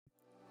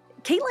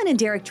Caitlin and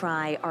Derek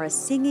Try are a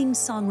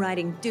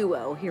singing-songwriting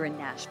duo here in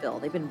Nashville.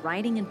 They've been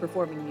writing and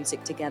performing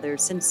music together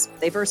since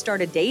they first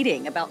started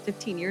dating about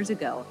 15 years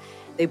ago.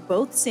 They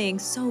both sing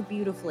so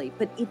beautifully,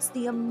 but it's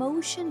the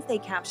emotions they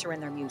capture in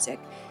their music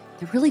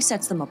that really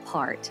sets them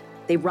apart.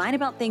 They write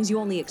about things you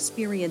only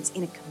experience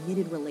in a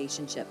committed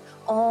relationship,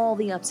 all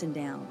the ups and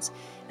downs.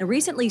 And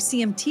recently,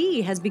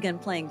 CMT has begun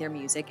playing their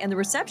music, and the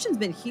reception's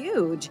been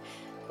huge,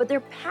 but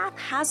their path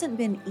hasn't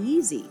been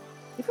easy.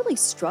 They've really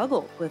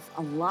struggled with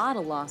a lot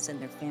of loss in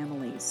their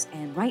families,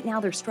 and right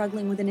now they're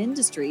struggling with an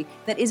industry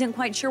that isn't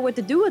quite sure what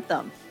to do with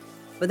them.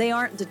 But they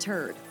aren't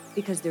deterred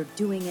because they're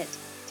doing it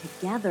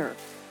together.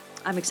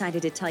 I'm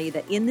excited to tell you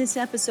that in this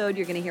episode,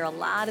 you're going to hear a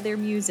lot of their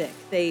music.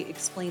 They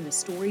explain the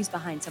stories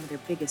behind some of their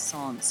biggest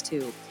songs,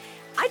 too.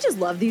 I just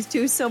love these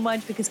two so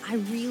much because I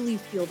really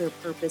feel their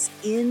purpose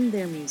in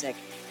their music,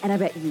 and I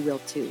bet you will,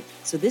 too.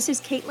 So this is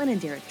Caitlin and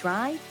Derek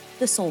Try,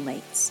 the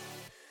Soulmates.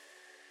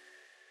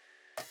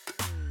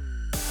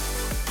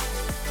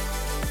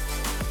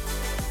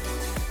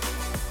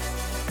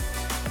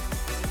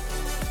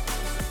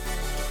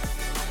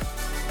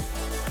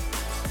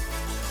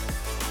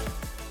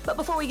 But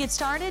before we get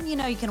started,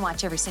 you can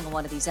watch every single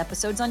one of these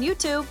episodes on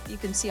YouTube. You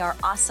can see our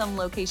awesome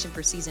location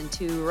for season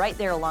 2 right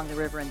there along the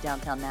river in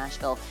downtown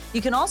Nashville.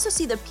 You can also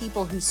see the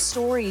people whose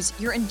stories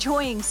you're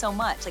enjoying so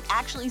much, like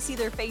actually see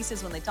their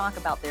faces when they talk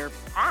about their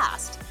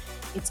past.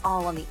 It's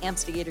all on the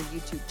Amstigator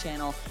YouTube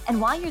channel.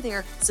 And while you're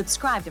there,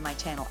 subscribe to my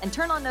channel and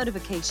turn on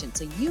notifications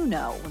so you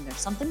know when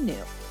there's something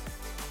new.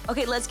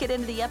 Okay, let's get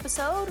into the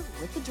episode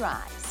with the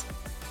Dries.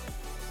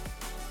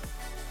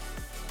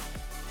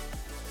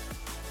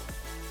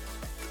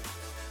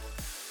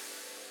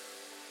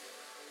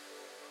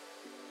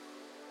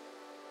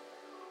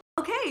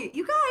 Okay,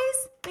 you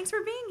guys, thanks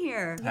for being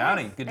here.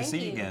 Howdy, good to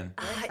see you again.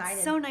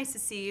 It's so nice to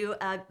see you.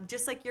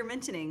 Just like you're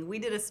mentioning, we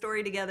did a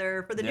story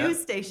together for the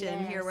news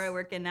station here where I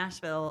work in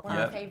Nashville. One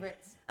of my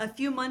favorites. A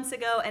few months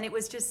ago, and it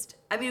was just,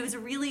 it was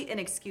really an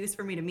excuse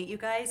for me to meet you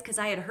guys because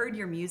I had heard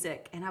your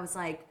music and I was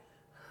like,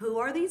 who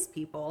are these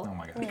people? Oh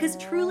my God. Because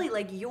truly,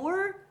 like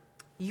your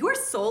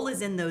soul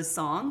is in those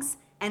songs.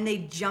 And they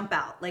jump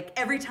out. Like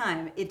every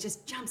time, it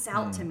just jumps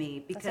out to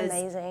me because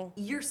amazing.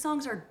 Your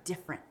songs are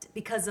different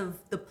because of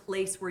the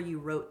place where you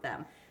wrote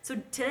them. So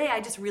today,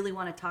 I just really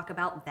want to talk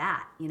about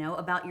that,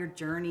 about your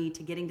journey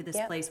to getting to this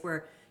place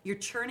where you're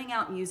churning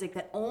out music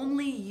that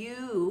only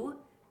you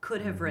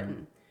could have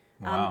written.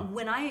 Wow.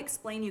 When I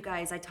explain you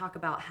guys, I talk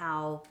about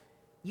how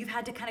you've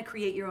had to kind of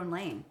create your own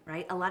lane,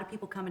 right? A lot of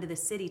people come into the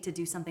city to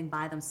do something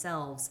by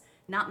themselves.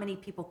 Not many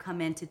people come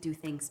in to do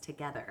things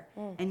together.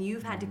 And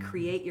you've had to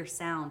create your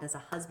sound as a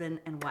husband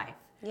and wife.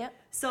 Yep.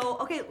 So,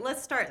 okay,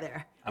 let's start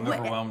there. I'm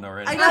overwhelmed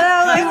already. I know,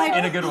 I'm like,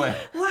 in a good way.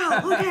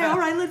 wow, okay, all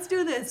right, let's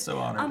do this. So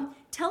honored.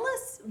 Tell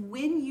us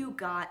when you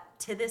got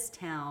to this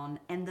town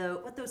and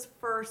what those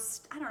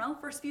first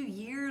few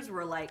years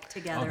were like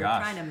together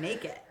trying to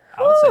make it.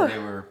 I would say they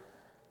were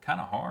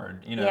kind of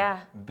hard,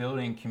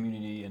 building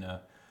community in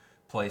a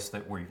place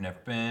where you've never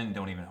been,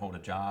 don't even hold a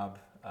job.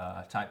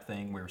 Type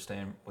thing. We were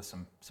staying with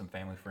some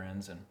family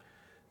friends, and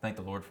thank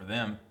the Lord for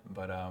them.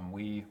 But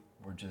we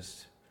were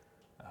just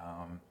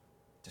kind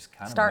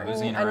of starting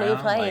moseying a around. new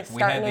place, like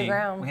starting new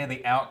ground. We had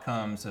the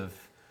outcomes of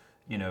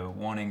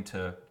wanting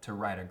to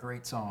write a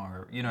great song,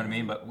 or you know what I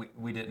mean. But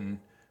we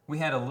didn't. We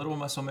had a little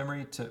muscle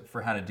memory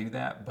for how to do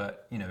that,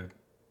 but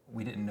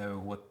we didn't know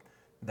what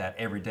that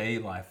everyday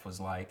life was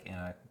like in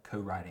a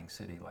co-writing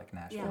city like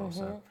Nashville. Yeah.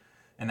 So,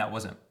 and that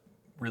wasn't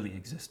really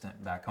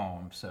existent back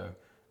home. So.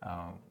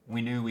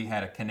 We knew we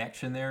had a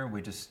connection there.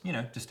 We just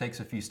takes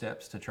a few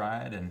steps to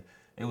try it, and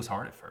it was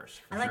hard at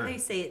first. I like how you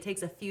say it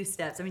takes a few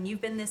steps. I mean, you've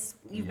been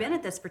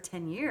at this for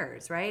 10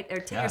 years, right? Or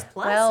 10 years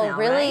plus now,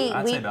 really, right?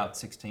 I'd say about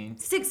 16.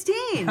 16.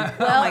 Oh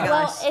my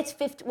gosh. Well, it's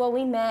 50. Well,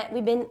 we've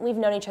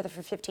known each other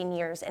for 15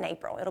 years in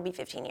April. It'll be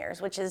 15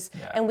 years, which is,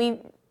 and we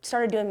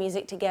started doing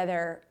music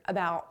together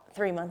about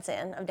 3 months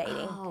in of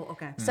dating. Oh,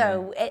 okay.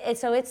 So,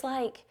 so it's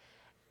like,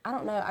 I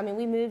don't know. I mean,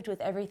 we moved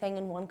with everything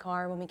in one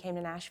car when we came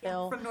to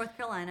Nashville. From North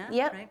Carolina,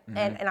 Yep. right?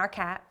 And our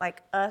cat,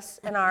 like us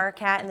and our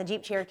cat and the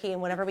Jeep Cherokee and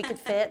whatever we could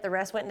fit, the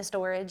rest went into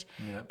storage.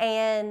 Yep.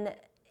 And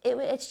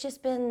it's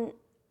just been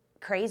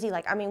crazy.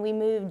 Like, I mean, we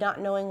moved not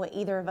knowing what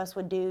either of us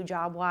would do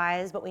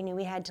job-wise, but we knew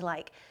we had to,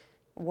 like,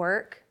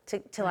 work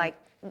to like,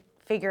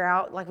 figure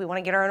out, like, we want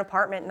to get our own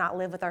apartment and not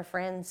live with our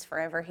friends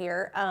forever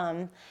here.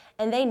 And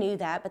they knew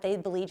that, but they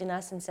believed in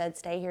us and said,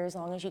 stay here as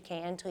long as you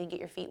can until you get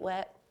your feet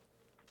wet.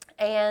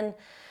 And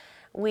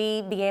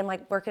we began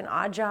like working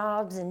odd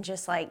jobs and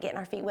just like getting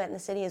our feet wet in the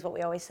city is what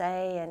we always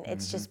say. And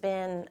it's just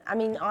been, I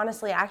mean,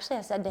 honestly, actually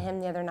I said to him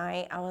the other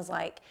night, I was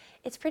like,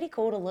 it's pretty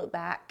cool to look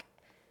back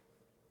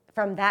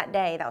from that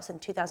day, that was in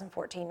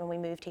 2014 when we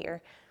moved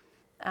here,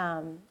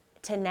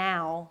 to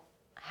now,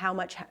 how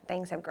much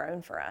things have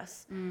grown for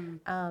us.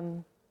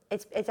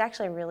 It's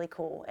actually really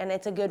cool. And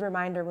it's a good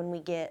reminder when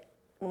we get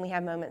when we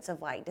have moments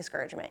of like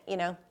discouragement, you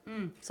know?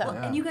 So,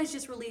 Well, and you guys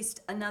just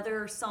released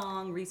another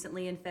song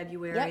recently in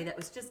February that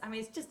was just, I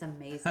mean, it's just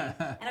amazing.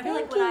 And I feel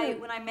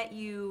like when I met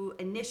you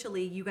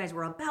initially, you guys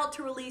were about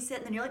to release it,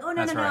 and then you're like, oh,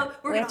 no, That's no, right. no,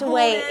 we're We going have to to hold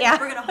wait, it. yeah.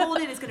 We're going to hold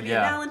it. It's going to be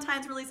a Yeah.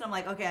 Valentine's release. And I'm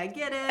like, okay, I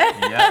get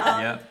it.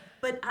 Yep.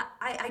 But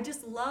I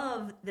just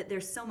love that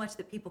there's so much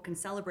that people can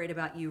celebrate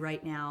about you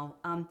right now.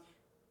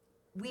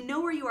 We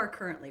know where you are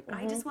currently, but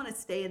I just want to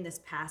stay in this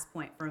past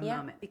point for a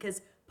moment,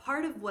 because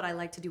part of what I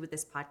like to do with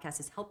this podcast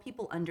is help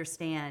people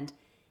understand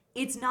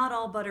it's not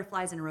all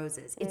butterflies and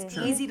roses. It's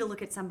easy to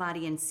look at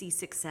somebody and see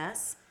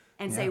success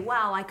and say,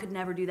 wow, I could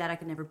never do that, I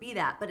could never be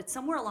that. But it's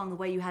somewhere along the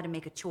way you had to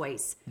make a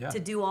choice to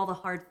do all the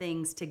hard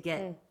things to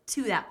get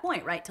to that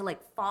point, right? To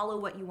like follow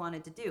what you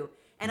wanted to do.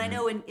 And I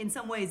know in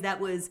some ways that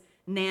was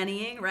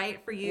nannying,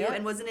 right, for you?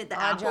 And wasn't it the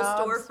Odd Apple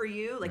store jobs. for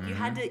you? Like you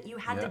had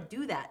to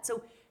do that.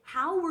 So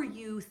how were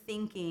you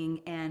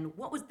thinking, and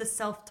what was the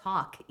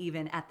self-talk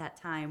even at that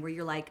time where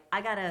you're like,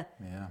 I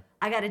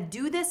gotta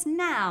do this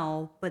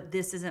now, but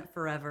this isn't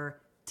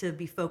forever to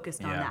be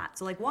focused on that.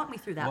 So like walk me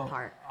through that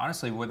part.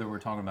 Honestly, whether we're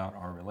talking about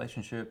our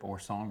relationship or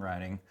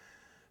songwriting,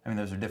 I mean,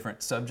 those are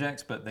different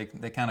subjects, but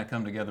they kind of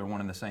come together one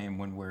and the same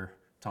when we're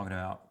talking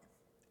about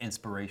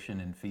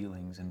inspiration and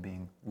feelings and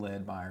being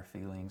led by our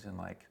feelings, and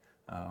like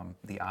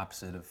the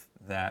opposite of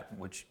that,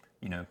 which,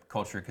 you know,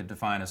 culture could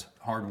define as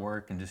hard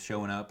work and just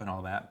showing up and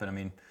all that. But I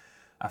mean,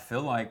 I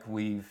feel like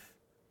we've,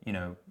 you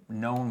know,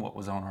 known what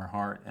was on our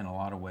heart in a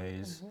lot of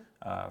ways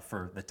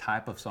for the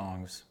type of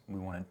songs we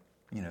want to,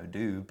 you know,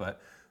 do.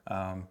 But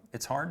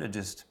it's hard to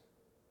just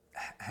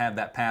have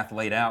that path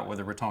laid out,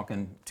 whether we're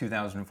talking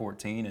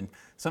 2014 and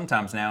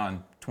sometimes now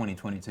in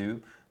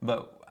 2022.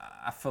 But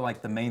I feel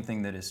like the main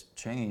thing that has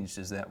changed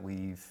is that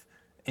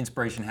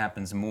inspiration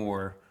happens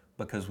more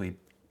because we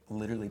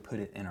literally put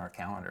it in our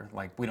calendar.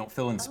 Like we don't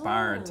feel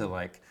inspired to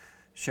like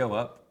show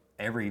up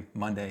every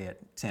Monday at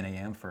 10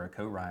 a.m. for a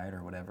co-write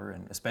or whatever,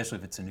 and especially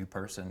if it's a new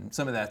person.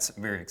 Some of that's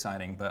very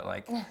exciting, but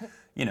like,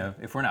 you know,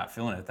 if we're not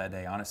feeling it that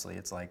day, honestly,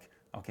 it's like,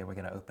 okay, we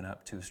got to open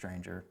up to a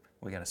stranger.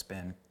 We got to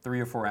spend 3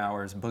 or 4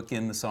 hours, book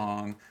in the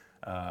song.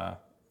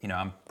 You know,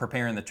 I'm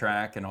preparing the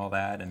track and all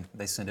that, and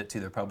they send it to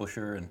their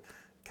publisher and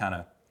kind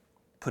of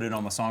put it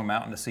on the Song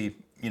Mountain to see,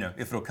 you know,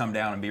 if it'll come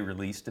down and be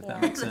released, if that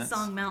makes The sense.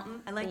 Song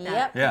Mountain. I like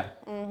that. Yeah.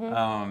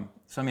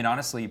 So I mean,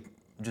 honestly,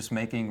 just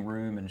making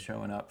room and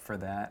showing up for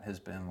that has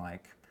been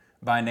like,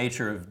 by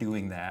nature of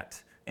doing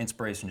that,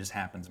 inspiration just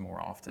happens more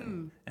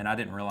often. And I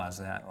didn't realize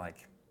that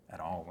like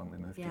at all when we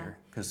moved here,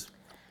 because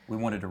we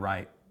wanted to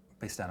write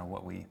based out of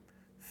what we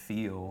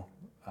feel.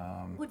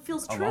 What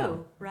feels alone.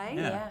 true, right?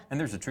 Yeah. And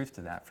there's a truth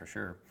to that for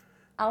sure.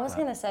 I was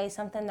going to say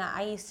something that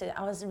I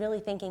was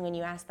really thinking when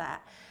you asked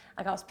that.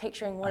 Like I was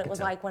picturing what it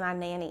was like when I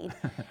nannied.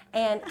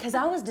 And because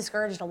I was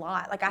discouraged a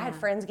lot. Like I had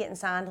friends getting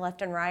signed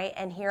left and right,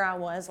 and here I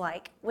was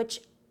like,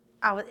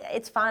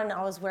 it's fine,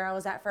 I was where I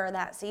was at for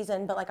that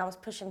season, but like I was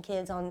pushing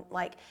kids on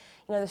like,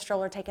 you know, the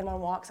stroller, taking them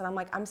on walks, and I'm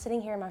like, I'm sitting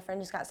here and my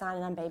friend just got signed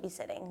and I'm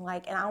babysitting.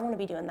 Like, and I want to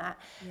be doing that.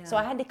 Yeah. So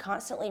I had to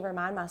constantly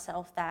remind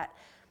myself that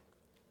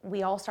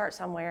we all start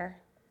somewhere.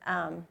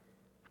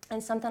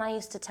 And something I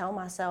used to tell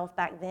myself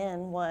back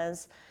then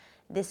was,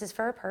 this is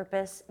for a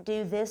purpose,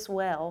 do this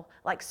well,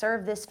 like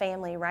serve this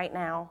family right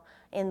now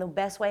in the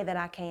best way that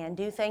I can,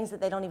 do things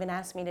that they don't even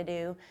ask me to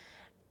do,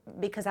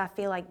 because I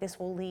feel like this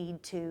will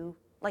lead to,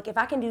 like if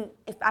I can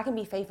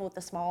be faithful with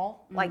the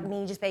small, like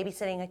me just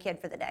babysitting a kid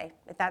for the day,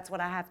 if that's what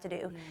I have to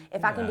do,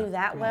 if I can do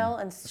that well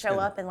and show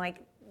up and like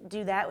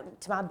do that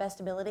to my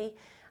best ability,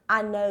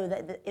 I know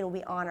that it'll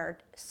be honored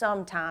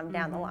sometime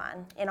down the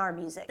line in our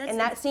music. And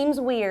that seems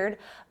weird,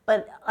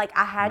 but like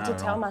I had to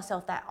tell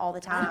myself that all the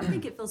time. I don't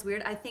think it feels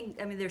weird. I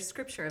mean, there's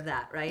scripture of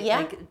that, right? Yeah,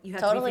 like you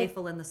have to be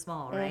faithful in the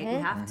small, right? You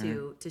have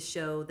to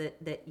show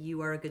that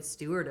you are a good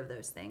steward of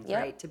those things,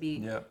 right? To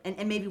be,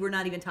 and maybe we're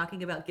not even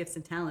talking about gifts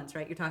and talents,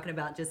 right? You're talking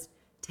about just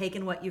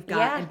taking what you've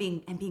got and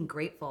being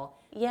grateful.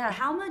 Yeah.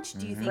 How much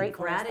do you think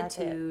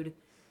gratitude?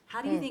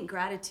 How do you think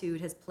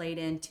gratitude has played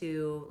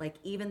into like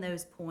even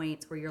those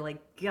points where you're like,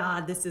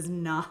 God, this is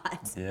not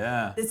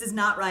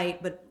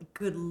right, but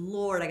good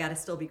Lord, I got to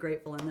still be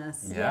grateful in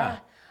this. Yeah.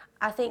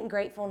 I think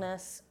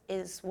gratefulness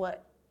is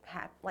what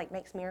like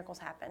makes miracles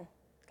happen.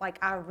 Like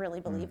I really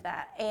believe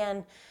that.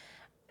 And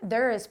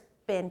there has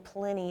been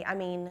plenty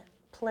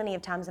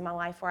of times in my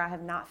life where I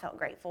have not felt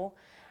grateful.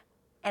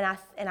 And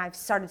I've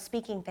started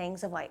speaking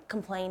things of like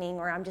complaining,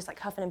 or I'm just like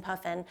huffing and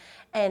puffing,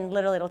 and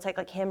literally it'll take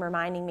like him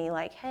reminding me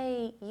like,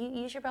 hey,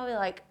 you should probably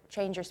like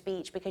change your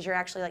speech because you're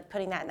actually like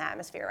putting that in the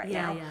atmosphere right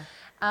now.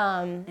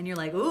 And you're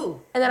like,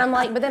 ooh. And then I'm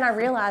like, but then I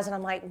realize and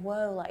I'm like,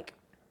 whoa, like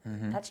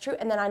that's true.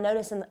 And then I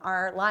notice in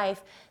our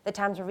life the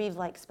times where we've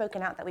like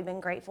spoken out that we've been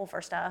grateful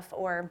for stuff,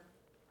 or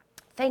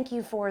thank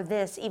you for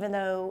this, even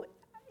though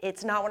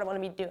it's not what I want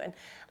to be doing.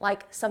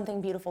 Like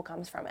something beautiful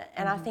comes from it.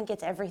 And I think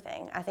it's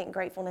everything. I think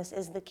gratefulness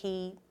is the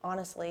key,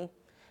 honestly.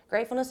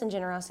 Gratefulness and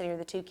generosity are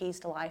the two keys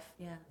to life.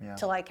 Yeah.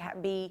 To like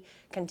be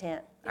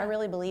content. I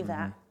really believe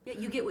that. Yeah,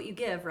 you get what you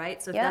give,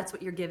 right? So if that's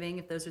what you're giving,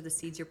 if those are the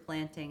seeds you're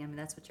planting, I mean,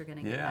 that's what you're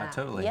going to get back.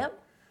 Totally.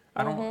 Yep.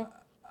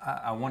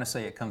 I want to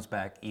say it comes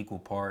back equal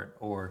part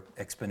or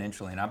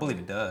exponentially, and I believe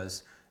it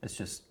does. It's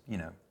just, you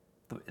know,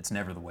 it's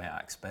never the way I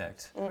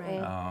expect.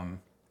 Right.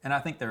 And I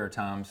think there are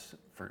times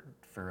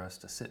for us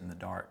to sit in the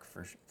dark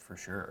for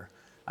sure.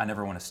 I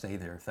never want to stay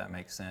there, if that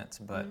makes sense.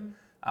 But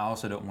I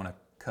also don't want to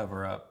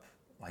cover up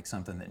like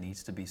something that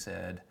needs to be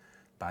said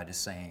by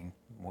just saying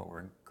what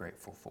we're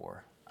grateful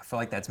for. I feel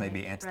like that's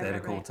maybe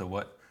antithetical to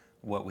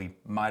what we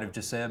might have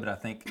just said, but I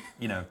think,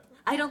 you know.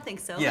 I don't think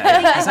so. Yeah,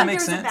 I does that think make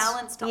there's sense? a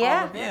balance to Yeah.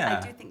 all of it. Yeah.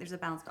 I do think there's a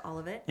balance to all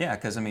of it. Yeah,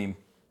 because I mean,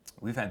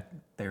 we've had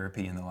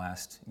therapy in the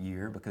last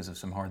year because of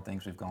some hard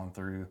things we've gone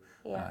through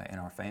in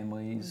our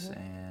families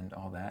and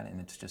all that, and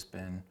it's just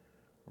been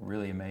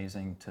really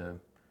amazing to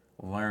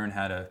learn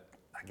how to,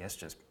 I guess,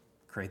 just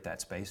create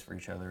that space for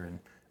each other. And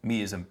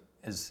me as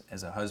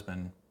a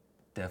husband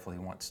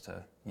definitely wants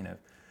to, you know,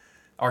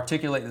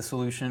 articulate the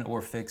solution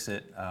or fix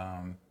it.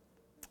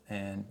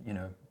 And you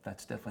know,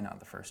 that's definitely not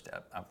the first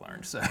step I've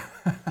learned. So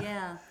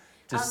Yeah.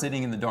 just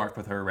sitting in the dark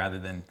with her rather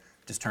than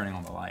just turning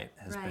on the light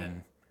has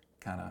been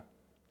kind of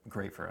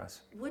great for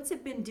us. What's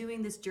it been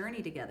doing this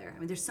journey together? I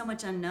mean, there's so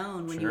much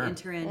unknown when you Sure.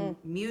 enter in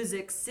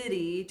Music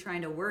City,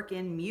 trying to work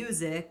in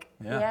music.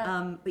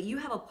 Yeah. But you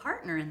have a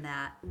partner in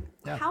that.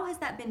 Yeah. How has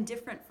that been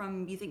different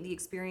from, you think, the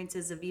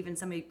experiences of even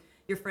some of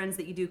your friends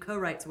that you do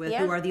co-writes with,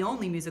 Yeah. who are the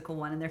only musical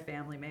one in their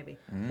family, maybe?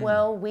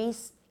 Well,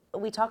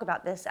 we talk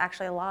about this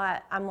actually a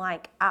lot. I'm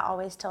like, I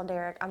always tell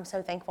Derek, I'm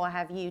so thankful I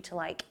have you to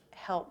like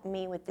help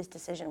me with this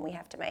decision we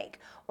have to make,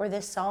 or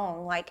this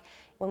song. Like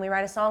when we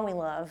write a song we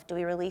love, do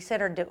we release it,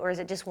 or is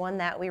it just one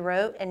that we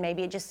wrote and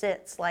maybe it just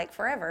sits like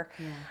forever?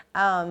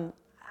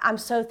 I'm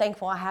so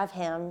thankful I have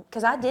him,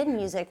 because I did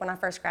music when I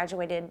first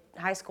graduated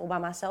high school by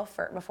myself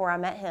before I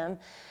met him.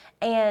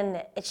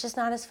 And it's just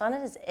not as fun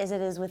as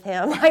it is with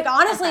him. Like,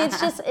 honestly,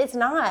 it's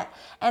not.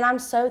 And I'm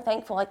so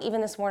thankful. Like,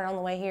 even this morning on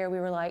the way here, we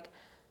were like,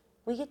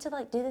 we get to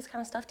like do this kind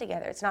of stuff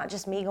together. It's not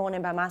just me going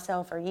in by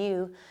myself or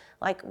you.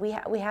 Like, we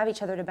have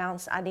each other to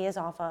bounce ideas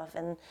off of.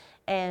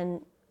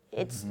 And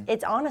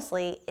it's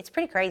honestly, it's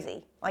pretty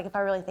crazy. Like, if I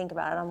really think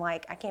about it, I'm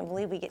like, I can't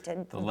believe we get to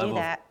The do level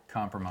that. of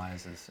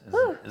compromise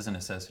is a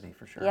necessity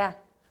for sure. Yeah.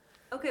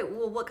 Okay,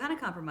 well, what kind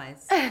of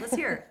compromise? Let's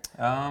hear it.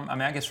 I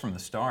mean, I guess from the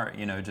start,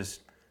 you know,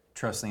 just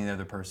trusting the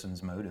other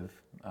person's motive.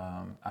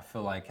 I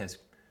feel like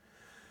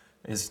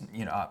is,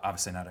 you know,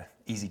 obviously not an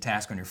easy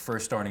task when you're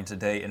first starting to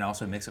date, and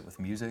also mix it with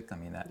music. I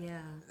mean,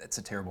 that's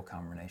a terrible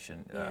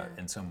combination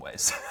in some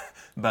ways.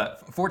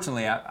 But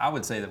fortunately, I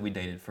would say that we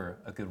dated for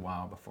a good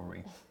while before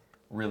we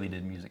really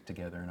did music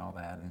together and all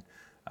that. And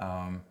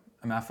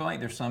I mean, I feel like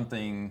there's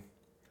something,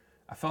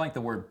 I feel like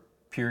the word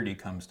purity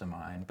comes to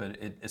mind, but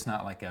it's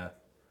not like a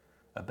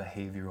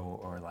behavioral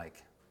or like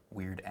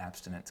weird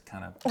abstinence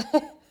kind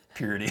of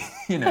purity.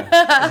 You know,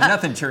 there's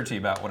nothing churchy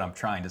about what I'm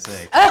trying to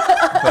say.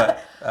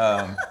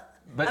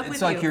 But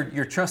it's like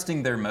you're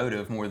trusting their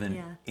motive more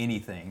than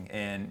anything.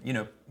 And, you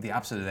know, the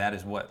opposite of that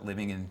is what?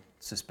 Living in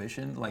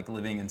suspicion, like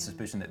living in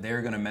suspicion that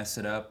they're going to mess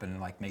it up and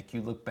like make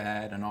you look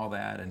bad and all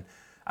that. And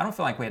I don't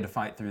feel like we had to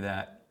fight through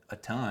that a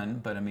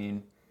ton, but I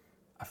mean,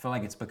 I feel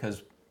like it's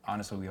because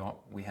honestly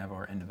we have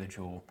our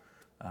individual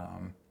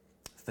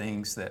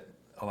things that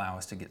allow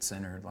us to get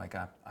centered. Like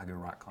I go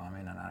rock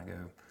climbing and I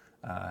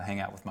go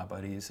hang out with my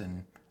buddies,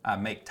 and I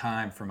make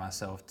time for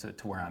myself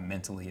to where I'm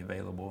mentally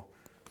available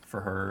for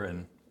her.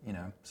 And you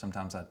know,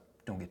 sometimes I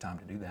don't get time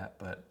to do that,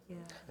 but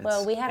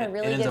well, we had a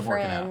really ends good up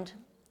working out. friend.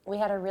 We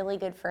had a really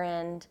good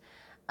friend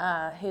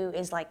who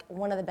is like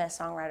one of the best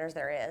songwriters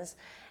there is.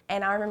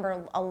 And I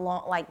remember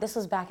like this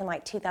was back in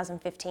like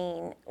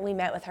 2015. We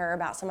met with her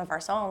about some of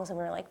our songs, and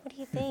we were like, "What do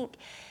you think?"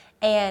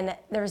 And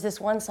there was this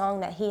one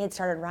song that he had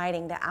started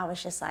writing that I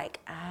was just like,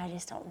 I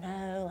just don't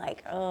know.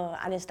 Like, oh,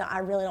 I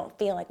really don't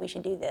feel like we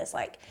should do this.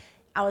 Like,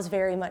 I was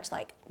very much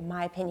like,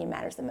 my opinion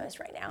matters the most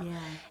right now. Yeah.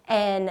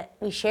 And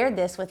we shared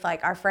this with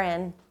like our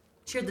friend.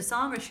 Shared the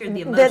song or shared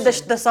the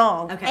emotion? The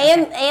song. Okay.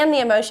 And the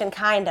emotion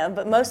kind of,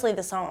 but mostly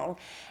the song.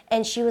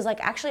 And she was like,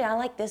 actually, I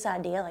like this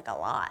idea like a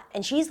lot.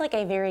 And she's like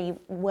a very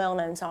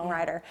well-known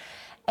songwriter.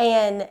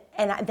 And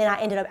then I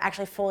ended up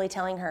actually fully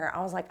telling her,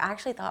 I was like, I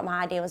actually thought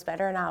my idea was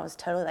better, and I was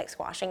totally like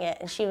squashing it.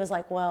 And she was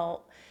like,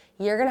 well,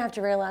 you're gonna have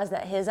to realize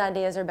that his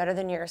ideas are better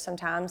than yours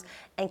sometimes.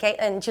 And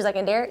she was like,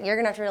 and Derek, you're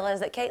gonna have to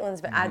realize that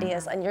Caitlin's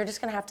ideas, and you're just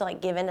gonna have to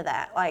like give into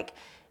that. Like,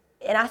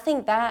 and I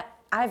think that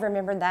I've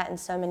remembered that in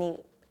so many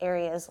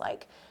areas,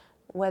 like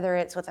whether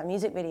it's with a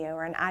music video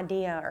or an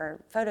idea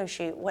or photo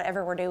shoot,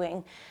 whatever we're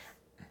doing.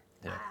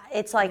 Yeah.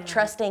 It's like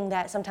trusting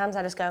that sometimes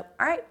I just go,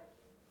 all right,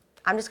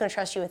 I'm just going to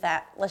trust you with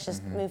that. Let's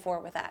just move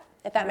forward with that,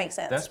 if that makes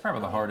sense. That's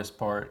probably the hardest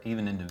part,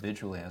 even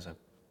individually as a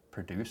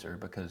producer,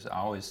 because I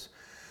always,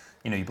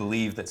 you know, you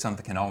believe that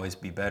something can always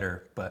be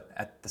better, but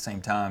at the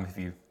same time, if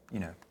you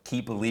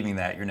keep believing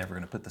that, you're never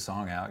going to put the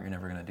song out, you're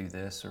never going to do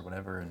this or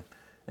whatever, and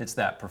it's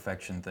that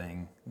perfection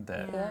thing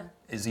that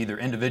is either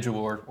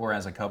individual or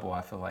as a couple.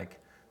 I feel like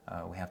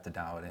we have to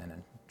dial it in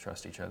and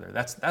trust each other.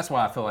 That's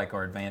why I feel like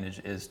our advantage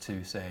is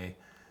to say,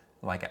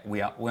 like,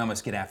 we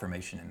almost get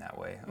affirmation in that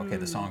way. Okay,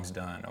 the song's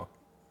done. Or,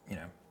 you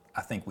know,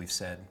 I think we've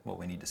said what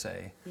we need to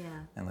say. Yeah.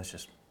 And let's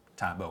just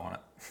tie a bow on it.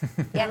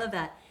 Yeah. I love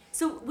that.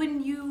 So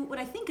when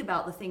I think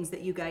about the things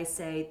that you guys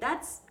say,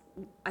 that's,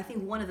 I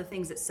think, one of the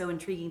things that's so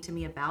intriguing to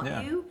me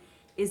about you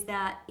is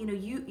that,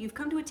 you've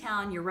come to a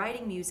town, you're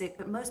writing music,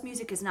 but most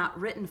music is not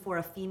written for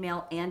a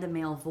female and a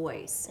male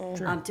voice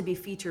to be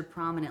featured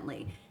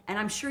prominently. And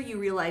I'm sure you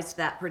realized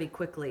that pretty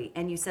quickly.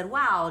 And you said,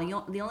 wow,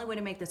 the only way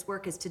to make this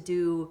work is to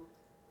do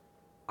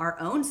our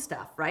own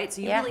stuff, right?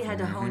 So you really had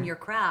to hone your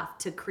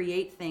craft to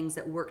create things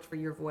that worked for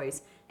your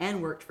voice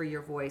and worked for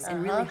your voice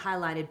and really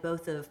highlighted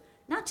both of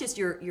not just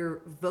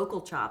your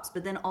vocal chops,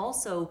 but then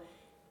also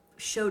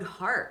showed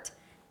heart.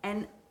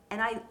 And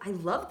I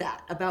love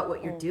that about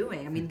what you're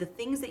doing. I mean, the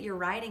things that you're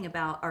writing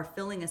about are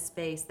filling a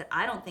space that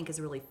I don't think is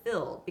really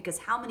filled, because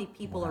how many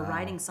people are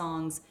writing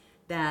songs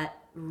that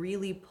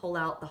really pull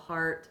out the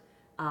heart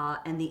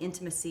and the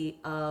intimacy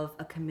of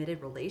a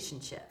committed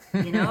relationship?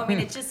 I mean,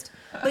 it's just,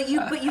 but you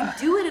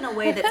do it in a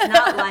way that's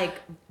not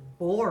like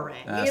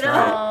boring. That's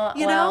right.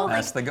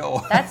 That's the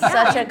goal. That's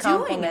such a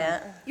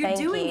compliment. You're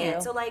doing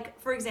it. So, like,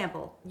 for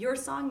example, your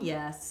song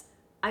 "Yes,"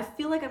 I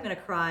feel like I'm gonna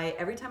cry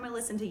every time I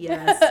listen to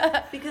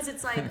 "Yes," because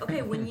it's like,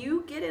 okay, when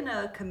you get in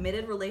a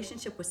committed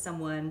relationship with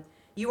someone,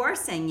 you are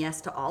saying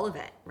yes to all of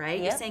it, right?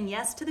 You're saying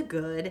yes to the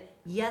good,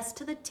 yes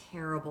to the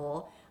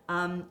terrible,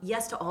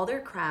 yes to all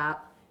their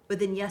crap, but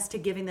then yes to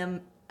giving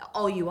them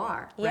all you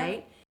are,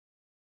 right?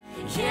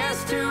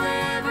 Yes to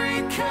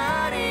every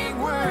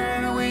cutting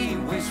word we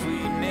wish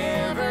we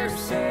never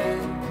said.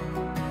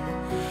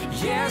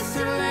 Yes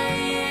to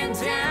laying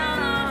down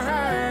on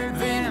her,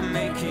 then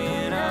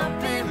making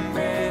up in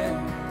bed.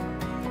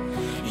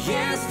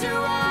 Yes to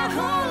our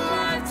whole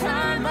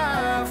lifetime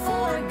of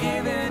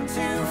forgiving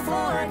to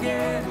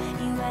forget.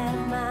 You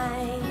had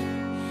my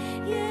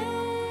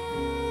yes.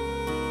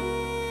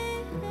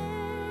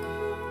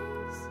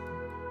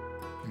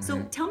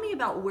 So tell me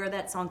about where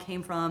that song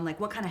came from, like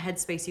what kind of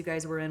headspace you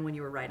guys were in when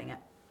you were writing it.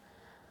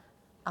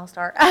 I'll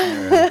start.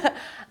 I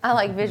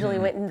like visually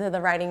went into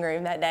the writing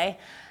room that day.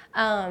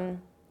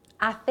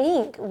 I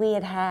think we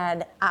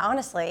had,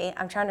 honestly,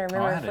 I'm trying to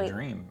remember. I had a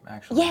dream,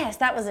 actually. Yes,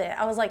 that was it.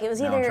 I was like, it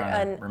was Now either. I'm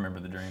trying to remember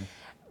the dream.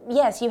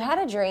 Yes, you had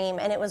a dream,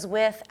 and it was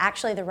with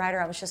actually the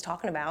writer I was just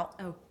talking about.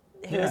 Oh.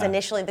 Who was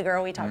initially the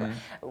girl we talked about.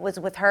 Was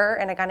with her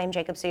and a guy named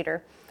Jacob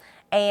Suter.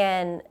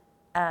 And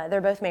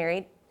they're both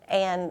married.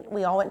 And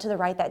we all went to the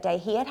write that day.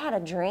 He had a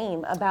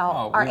dream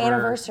about our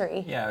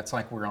anniversary. Yeah, it's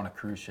like we're on a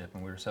cruise ship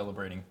and we were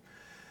celebrating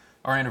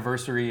our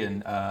anniversary,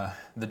 and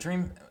the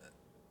dream,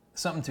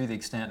 something to the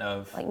extent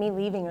of like me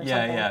leaving or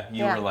something. Yeah,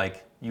 you were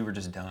like, you were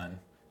just done,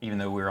 even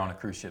though we were on a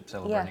cruise ship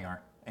celebrating our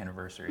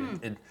anniversary.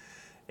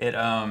 It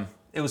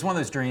was one of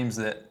those dreams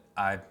that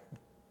I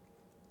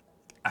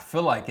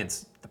feel like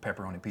it's the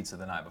pepperoni pizza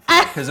the night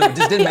before, because it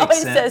just didn't make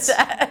sense.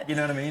 You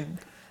know what I mean?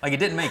 Like, it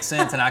didn't make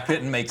sense, and I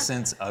couldn't make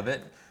sense of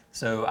it.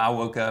 So I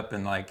woke up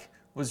and like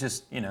was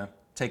just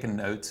taking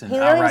notes, and he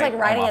literally was like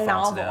writing a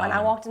novel, and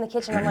I walked in the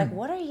kitchen. I'm like,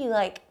 "What are you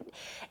like?"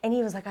 And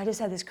he was like, "I just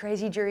had this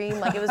crazy dream."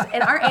 Like, it was,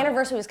 and our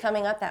anniversary was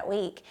coming up that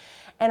week,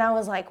 and I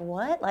was like,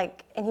 "What?"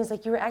 Like, and he's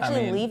like, "You were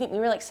actually leaving. We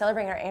were like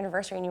celebrating our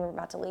anniversary, and you were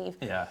about to leave."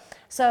 Yeah.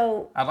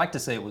 So I'd like to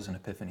say it was an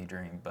epiphany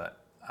dream,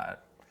 but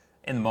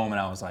in the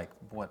moment I was like,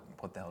 "What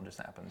the hell just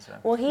happened?" So.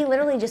 Well, he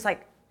literally just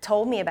like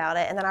told me about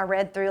it, and then I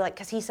read through, like,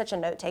 because he's such a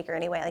note taker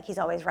anyway, like he's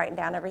always writing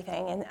down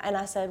everything, and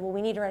I said, well,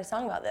 we need to write a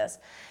song about this.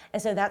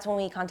 And so that's when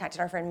we contacted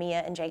our friend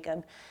Mia and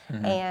Jacob,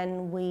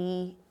 and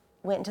we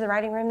went into the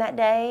writing room that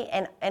day,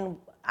 and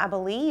I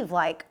believe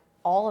like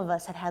all of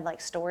us had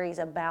like stories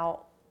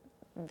about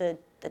the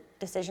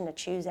decision to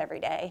choose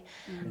every day.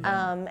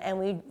 And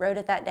we wrote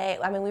it that day.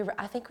 I mean,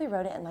 I think we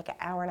wrote it in like an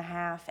hour and a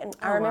half, and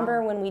I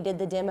remember when we did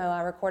the demo,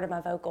 I recorded my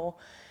vocal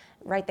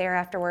right there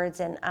afterwards,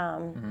 and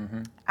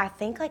I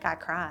think like I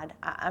cried.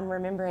 I'm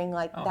remembering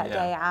like that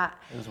day.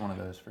 It was one of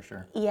those for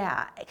sure.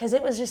 Yeah, because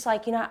it was just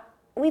like,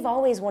 we've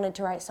always wanted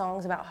to write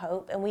songs about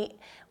hope, and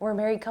we're a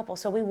married couple,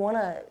 so we want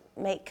to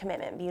make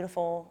commitment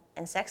beautiful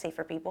and sexy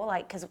for people,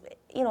 like, because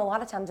a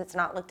lot of times it's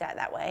not looked at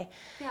that way.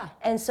 Yeah.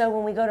 And so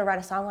when we go to write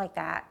a song like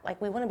that,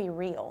 like, we want to be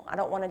real. I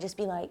don't want to just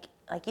be like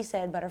you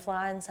said,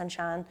 butterfly and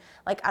sunshine.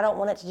 Like, I don't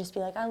want it to just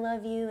be like, I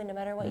love you, and no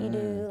matter what you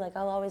do, like,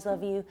 I'll always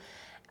love you.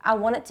 I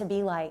want it to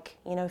be like,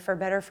 for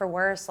better, for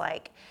worse,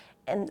 like,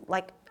 and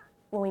like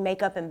when we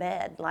make up in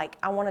bed, like,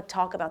 I want to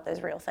talk about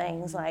those real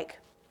things, like,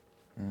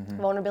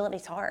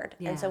 vulnerability's hard.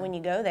 Yeah. And so when you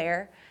go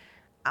there,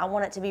 I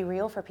want it to be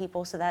real for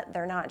people, so that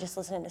they're not just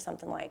listening to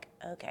something like,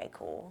 okay,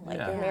 cool, like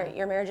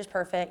your marriage is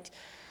perfect,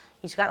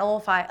 you just got in a little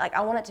fight. Like,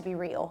 I want it to be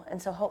real.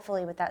 And so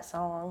hopefully with that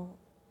song,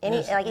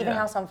 even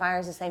House on Fire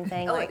is the same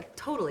thing. Like,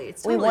 totally.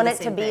 It's we totally want the it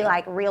to same be thing.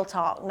 like real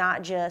talk,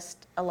 not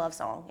just a love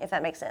song, if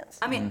that makes sense.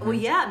 I mean, well,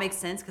 yeah, it makes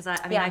sense, because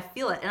I mean, I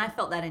feel it, and I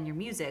felt that in your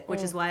music,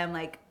 which is why I'm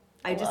like,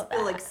 I just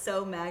feel like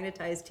so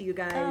magnetized to you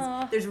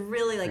guys. There's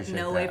really like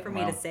Appreciate no way that. for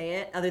me to say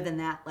it other than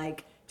that,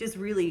 like, just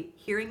really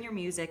hearing your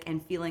music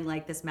and feeling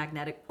like this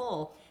magnetic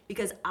pull,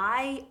 because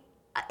I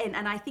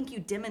think you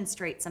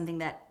demonstrate something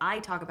that I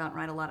talk about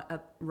and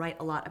write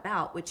a lot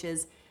about, which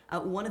is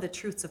one of the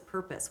truths of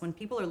purpose. When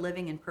people are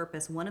living in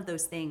purpose, one of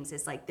those things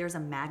is like there's a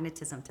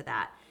magnetism to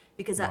that.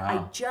 because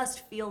Wow. I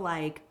just feel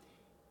like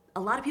a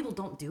lot of people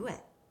don't do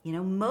it. You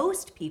know,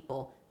 most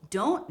people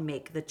don't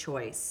make the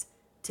choice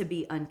to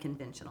be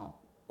unconventional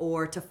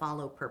or to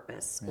follow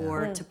purpose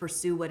or to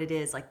pursue what it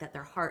is like that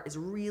their heart is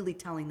really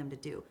telling them to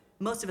do.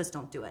 Most of us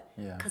don't do it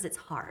because it's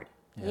hard,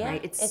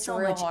 right? It's so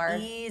real much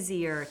hard.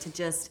 easier to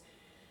just,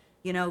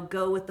 you know,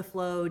 go with the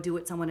flow, do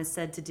what someone has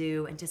said to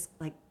do, and just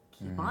like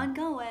keep on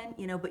going,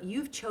 you know, but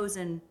you've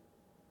chosen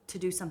to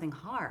do something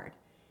hard.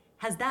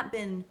 Has that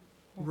been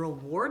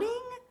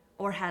rewarding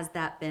or has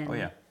that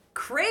been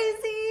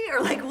crazy?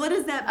 Or like, what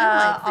has that been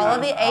like for All you?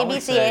 of the A, B,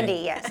 C, and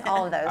D, yes,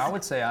 all of those. I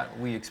would say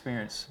we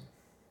experience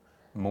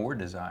more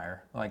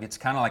desire. Like, it's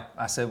kind of like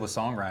I said with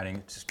songwriting,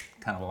 it's just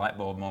kind of a light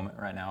bulb moment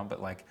right now,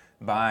 but like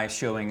by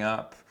showing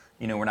up,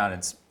 you know, we're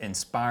not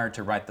inspired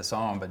to write the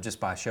song, but just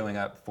by showing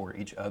up for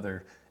each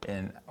other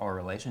in our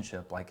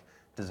relationship, like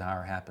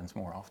desire happens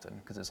more often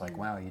because it's like,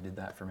 wow, you did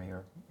that for me,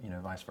 or, you know,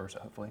 vice versa,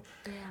 hopefully.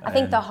 Yeah. I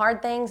think the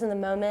hard things in the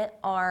moment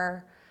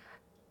are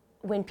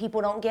when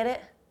people don't get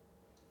it.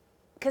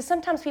 Because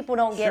sometimes people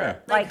don't get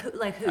it. Like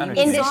who? You mean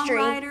Industry.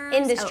 songwriters?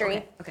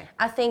 Industry. Oh, okay.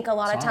 I think a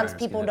lot of times Songwriters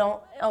people get it.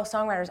 don't. Oh,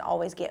 songwriters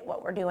always get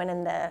what we're doing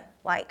in the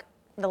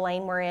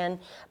lane we're in.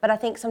 But I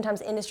think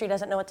sometimes industry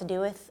doesn't know what to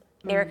do with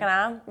Eric and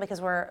I because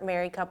we're a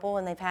married couple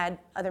and they've had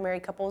other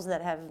married couples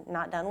that have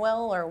not done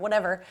well or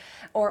whatever,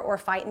 or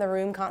fight in the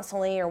room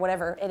constantly or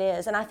whatever it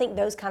is. And I think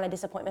those kind of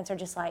disappointments are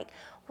just like,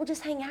 well,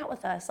 just hang out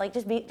with us. Like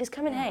just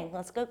come and hang.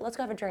 Let's go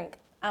have a drink.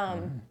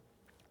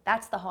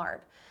 That's the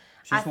hard.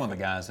 She's one of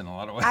the guys in a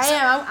lot of ways. I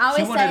am. I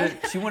always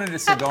say. She wanted a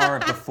cigar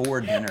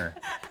before dinner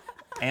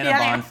and a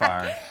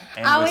bonfire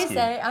and I always whiskey.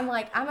 say, I'm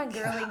a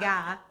girly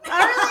guy.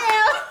 I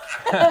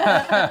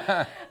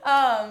really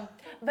am.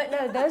 But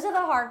no, those are the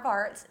hard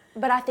parts.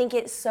 But I think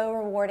it's so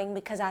rewarding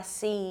because I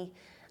see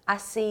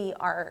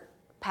our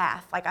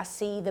path. Like I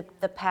see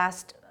the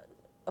past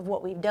of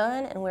what we've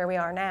done and where we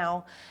are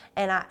now,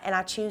 and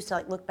I choose to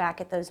like look back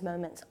at those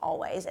moments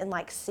always and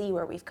like see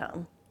where we've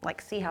come. Like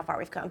see how far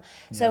we've come.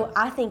 So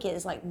I think it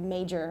is like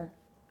major,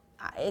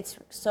 it's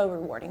so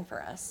rewarding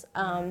for us.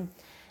 And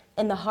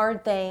the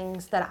hard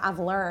things that I've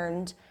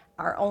learned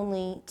are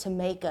only to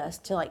make us,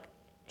 to like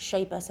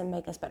shape us and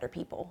make us better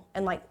people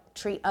and like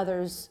treat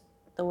others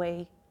the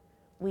way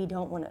we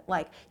don't want to,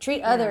 like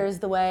treat others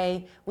the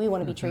way we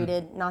want to be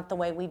treated, not the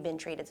way we've been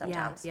treated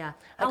sometimes. Yeah.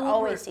 Like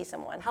always see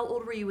someone. How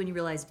old were you when you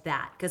realized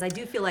that? Because I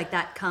do feel like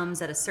that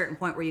comes at a certain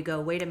point where you go,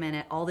 wait a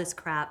minute, all this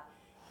crap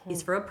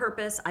is for a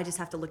purpose. I just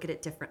have to look at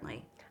it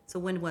differently. So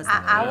when was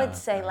that? I would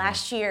say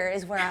last year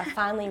is where I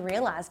finally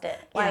realized it.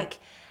 Like,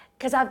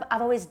 because I've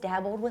always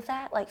dabbled with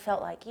that. Like,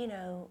 felt like, you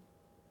know,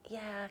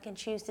 I can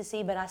choose to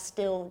see, but I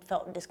still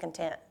felt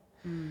discontent.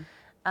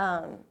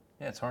 Yeah,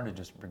 it's hard to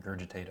just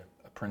regurgitate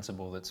a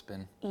principle that's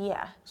been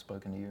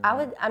spoken to you.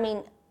 I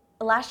mean,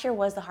 last year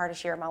was the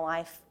hardest year of my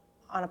life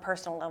on a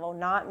personal level.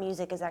 Not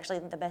music is actually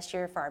the best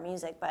year for our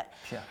music, but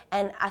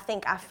and I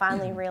think I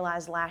finally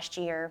realized last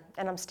year,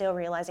 and I'm still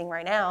realizing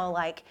right now,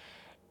 like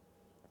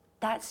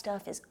that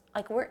stuff is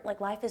like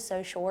life is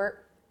so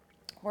short.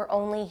 We're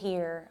only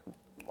here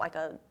like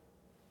a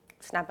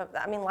snap of.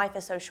 I mean, life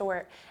is so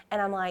short, and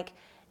I'm like,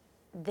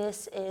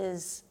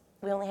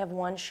 we only have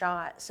one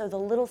shot. So the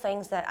little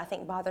things that I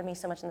think bothered me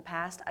so much in the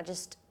past, I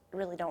just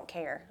really don't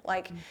care.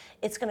 Like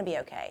it's gonna be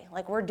okay.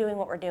 Like we're doing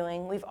what we're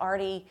doing. We've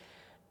already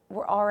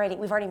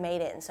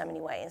made it in so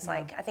many ways.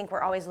 Like I think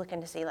we're always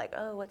looking to see like,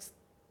 oh,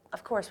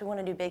 of course we want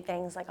to do big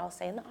things like I was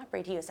saying the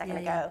Opry to you a second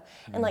ago.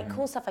 And like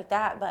cool stuff like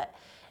that, but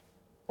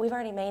we've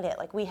already made it.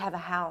 Like we have a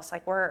house,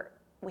 like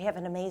we have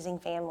an amazing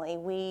family.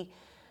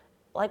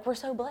 We're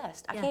so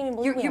blessed. I can't even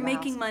believe you're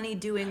making money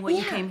doing what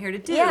you came here to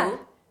do.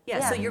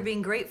 Yeah, so you're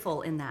being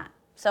grateful in that.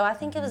 So I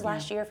think it was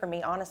last year for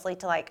me, honestly,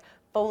 to like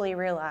fully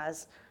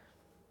realize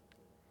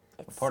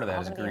it's part of that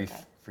all is gonna be grief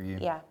okay. for you.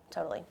 Yeah,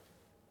 totally.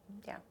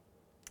 Yeah.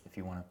 If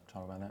you want to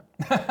talk about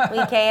that.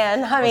 We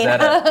can. I mean,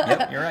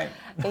 Yep, you're right.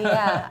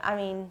 yeah. I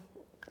mean,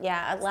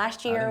 yeah.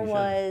 Last year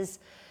was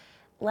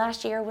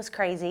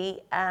crazy.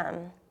 I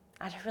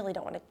really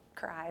don't want to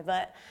cry,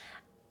 but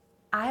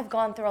I've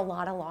gone through a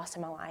lot of loss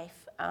in my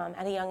life.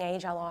 At a young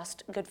age, I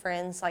lost good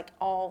friends, like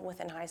all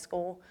within high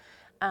school.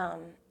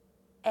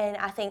 And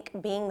I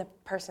think being the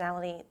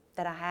personality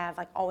that I have,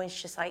 like always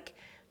just like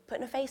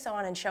putting a face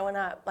on and showing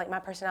up, like my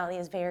personality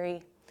is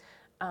very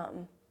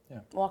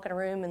walk in a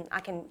room and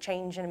I can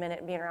change in a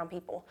minute being around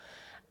people.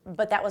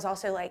 But that was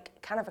also like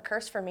kind of a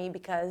curse for me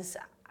because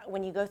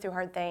when you go through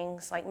hard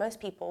things, like most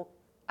people,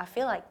 I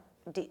feel like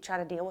try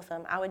to deal with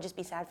them. I would just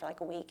be sad for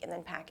like a week and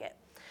then pack it.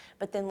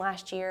 But then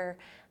last year,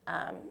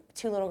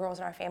 2 little girls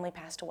in our family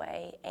passed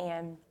away,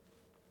 and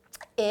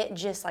it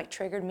just like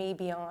triggered me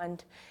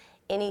beyond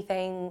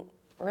anything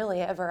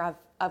really ever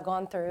I've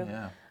gone through.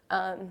 Yeah.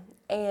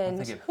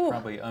 And I think it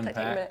probably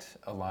unpacked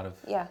a lot of.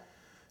 Yeah.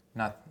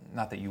 Not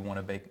that you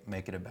want to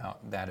make it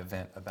about that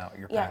event, about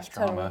your Yeah, past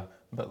trauma, totally.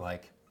 but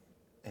like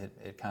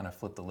it kind of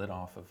flipped the lid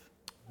off of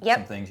Yep.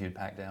 some things you'd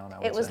packed down.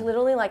 It was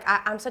literally like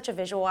I'm such a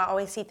visual. I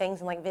always see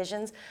things in like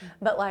visions,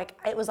 but like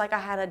it was like I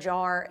had a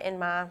jar in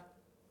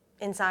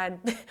inside.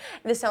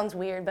 This sounds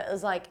weird, but it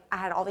was like I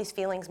had all these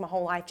feelings my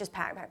whole life, just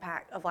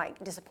pack of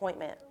like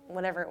disappointment,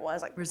 whatever it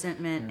was, like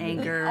resentment,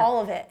 anger,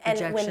 all of it. And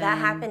rejection. when that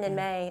happened in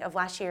May of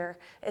last year,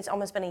 it's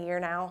almost been a year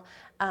now.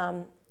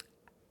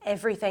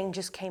 Everything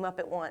just came up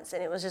at once,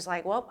 and it was just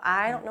like, well,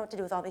 I don't know what to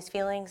do with all these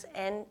feelings,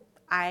 and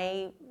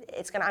I'm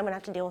gonna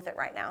have to deal with it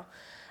right now.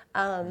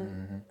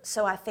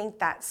 So I think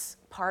that's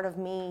part of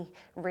me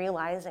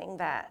realizing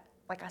that,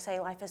 like I say,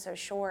 life is so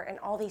short, and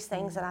all these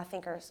things that I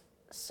think are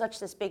such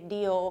this big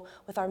deal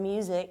with our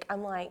music,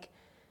 I'm like,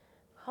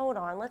 hold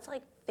on, let's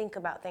like think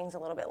about things a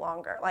little bit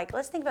longer. Like,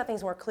 let's think about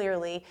things more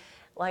clearly.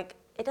 Like,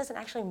 it doesn't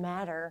actually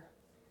matter.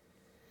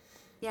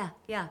 Yeah.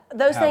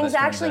 Those How things this turns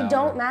actually out,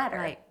 don't or- matter.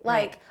 Right,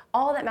 Like, right.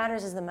 all that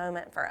matters is the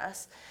moment for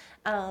us.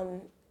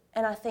 And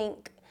I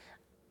think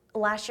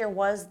last year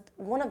was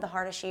one of the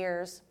hardest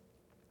years,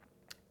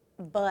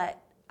 but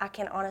I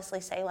can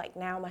honestly say, like,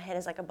 now my head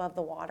is like above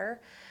the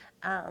water.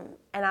 And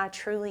I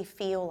truly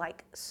feel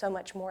like so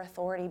much more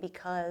authority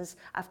because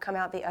I've come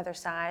out the other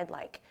side,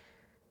 like,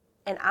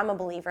 and I'm a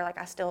believer,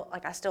 I still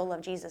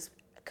love Jesus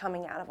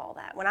coming out of all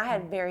that. When I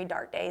had very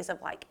dark days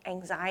of like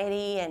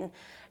anxiety and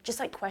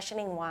just like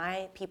questioning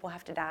why people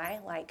have to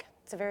die, like,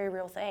 it's a very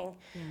real thing.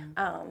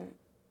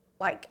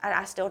 Like,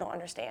 I still don't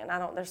understand.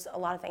 There's a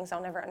lot of things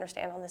I'll never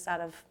understand on this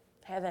side of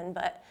heaven,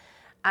 but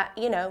I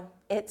can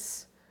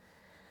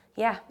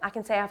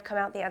say I've come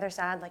out the other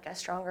side like a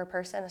stronger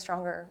person, a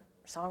stronger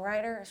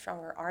songwriter, a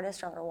stronger artist,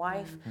 stronger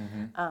wife,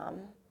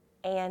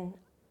 and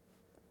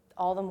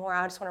all the more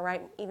I just want to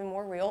write even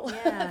more real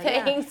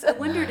things. I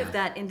wondered if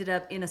that ended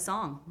up in a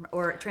song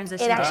or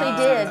transitioned. It actually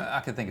did. I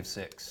could think of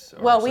 6.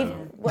 Or Well, so. we've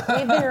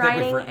been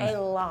writing written.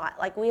 a lot.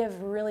 Like, we have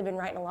really been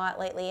writing a lot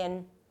lately,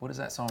 and What is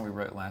that song we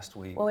wrote last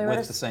week Well, we wrote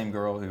with a the same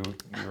girl who you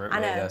wrote I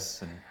with know.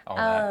 us and all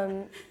that?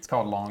 It's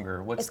called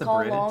Longer. What's it's the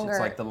called bridge? Longer.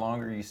 It's like the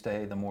longer you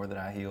stay, the more that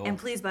I heal. And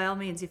please, by all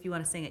means, if you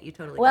want to sing it, you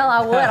totally well,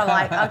 can. I would.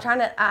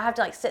 I have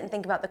to like sit and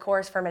think about the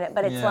chorus for a minute,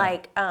 but it's Yeah.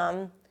 like,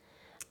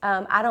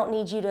 I don't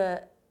need you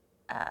to.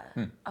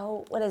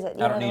 What is it?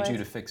 I don't need you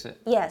to fix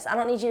it. Yes, I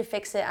don't need you to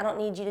fix it. I don't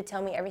need you to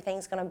tell me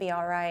everything's going to be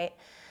all right.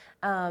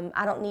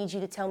 I don't need you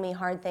to tell me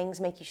hard things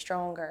make you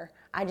stronger.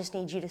 I just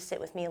need you to sit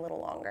with me a little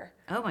longer.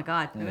 Oh my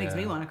God, that makes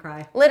me want to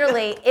cry.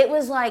 Literally, it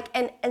was like,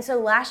 and so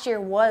last year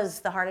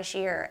was the hardest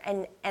year,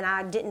 and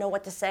I didn't know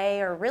what to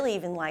say, or really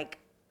even like,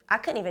 I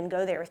couldn't even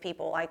go there with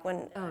people, like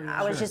when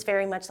I was just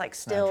very much like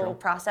still Natural.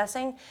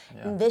 processing.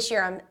 Yeah. And this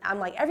year I'm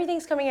like,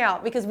 everything's coming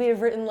out, because we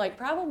have written like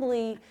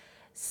probably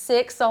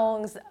 6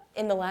 songs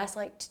in the last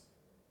like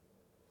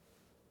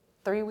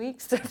 3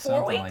 weeks, 4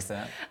 Something weeks,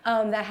 like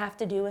that. that have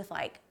to do with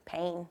like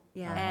pain.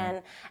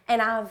 Yeah.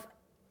 And I've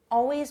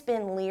always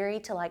been leery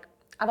to like,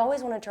 I've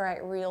always wanted to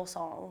write real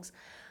songs,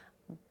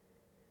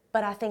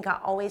 but I think I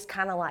always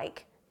kind of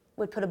like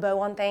would put a bow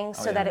on things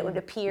so that it would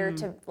appear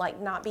to like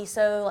not be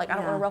so like, I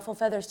don't want to ruffle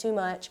feathers too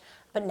much.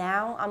 But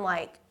now I'm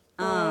like,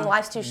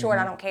 life's too short.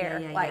 I don't care.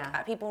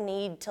 People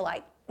need to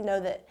like know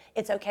that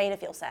it's okay to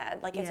feel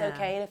sad. Like, it's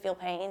okay to feel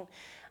pain.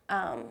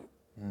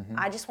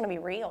 I just want to be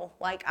real.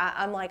 Like,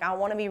 I'm like, I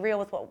want to be real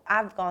with what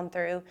I've gone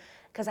through,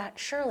 because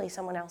surely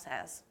someone else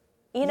has.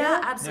 You know?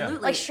 Yeah, absolutely.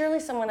 Like, surely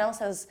someone else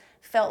has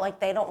felt like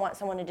they don't want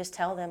someone to just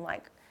tell them,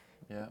 like,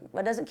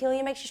 what doesn't kill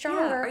you makes you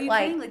stronger. Yeah, are you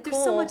like, kidding? Like,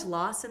 there's so much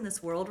loss in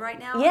this world right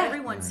now. Yeah.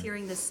 Everyone's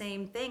hearing the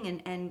same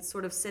thing and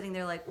sort of sitting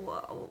there like,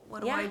 whoa,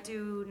 what do I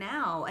do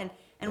now?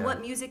 And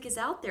what music is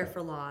out there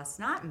for loss?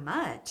 Not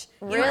much.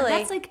 You know,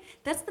 Really?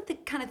 that's the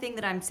kind of thing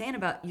that I'm saying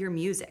about your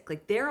music.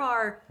 Like, there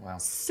are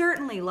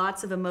certainly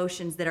lots of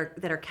emotions that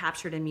are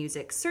captured in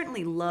music.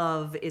 Certainly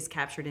love is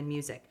captured in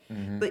music.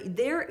 But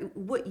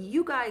what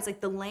you guys,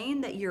 like, the lane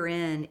that you're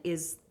in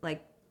is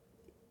like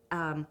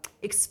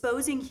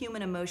exposing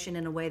human emotion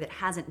in a way that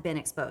hasn't been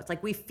exposed.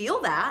 Like, we feel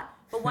that,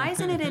 but why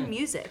isn't it in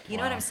music? You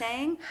know what I'm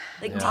saying?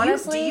 Like,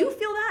 do you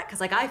feel that? Because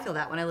like, I feel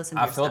that when I listen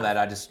to I your feel stuff. that.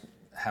 I just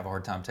have a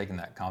hard time taking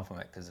that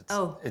compliment, because it's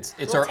well,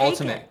 our take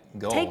ultimate it.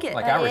 goal. Take it.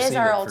 Like, That I is receive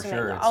our it ultimate for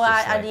sure. goal. It's Oh,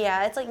 just like,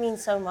 yeah, it's like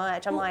means so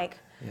much. I'm like,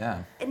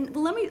 yeah. And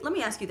let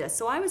me ask you this.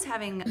 So I was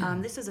having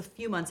this was a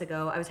few months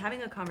ago. I was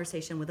having a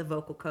conversation with a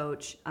vocal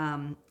coach.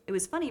 It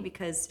was funny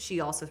because she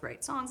also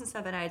writes songs and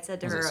stuff, and I had said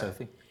to Was her, it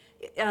Sophie?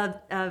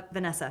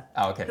 Vanessa,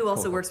 Oh, okay. who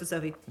also Cool. works with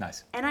Sophie.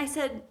 Nice. And I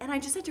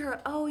just said to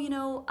her, oh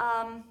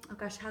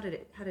gosh, how did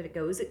it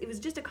go? It was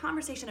just a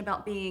conversation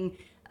about being,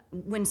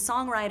 when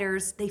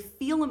songwriters, they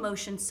feel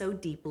emotion so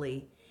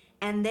deeply,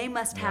 and they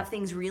must have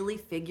things really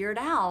figured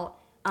out.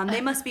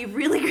 They must be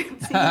really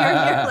good.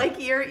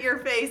 Your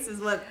face is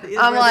where this is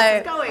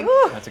going.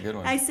 That's a good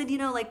one. I said,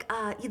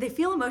 they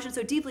feel emotion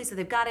so deeply, so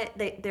they've got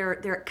it.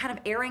 They're kind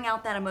of airing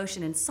out that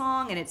emotion in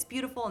song, and it's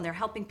beautiful, and they're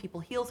helping people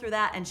heal through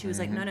that. And she was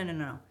like,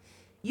 no,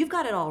 you've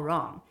got it all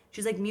wrong.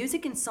 She's like,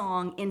 music and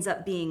song ends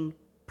up being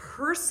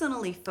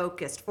personally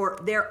focused for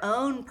their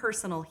own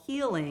personal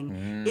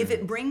healing. If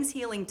it brings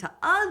healing to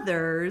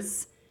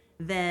others,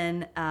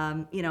 then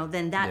that's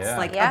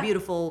a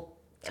beautiful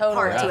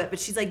part to it. But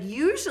she's like,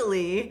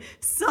 usually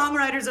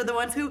songwriters are the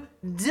ones who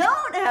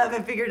don't have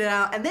it figured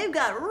out, and they've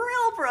got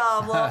real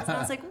problems. And I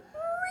was like,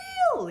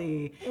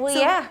 Really? Well, so,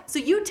 yeah. So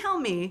you tell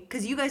me,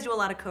 because you guys do a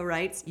lot of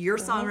co-writes. You're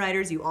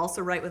songwriters. You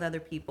also write with other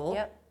people.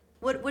 Yep.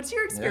 What's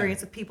your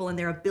experience with people and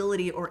their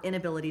ability or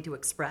inability to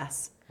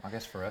express? I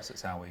guess for us,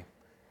 it's how we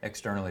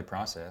externally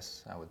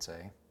process, I would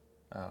say.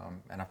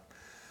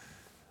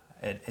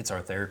 It's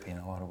our therapy in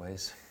a lot of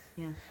ways.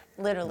 Yeah.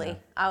 Literally.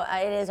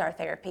 It is our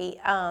therapy.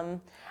 I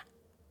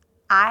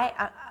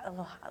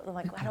don't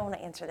want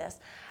to answer this.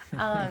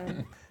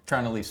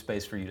 Trying to leave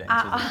space for you to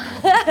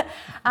answer this.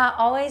 I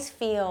always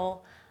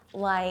feel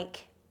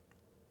like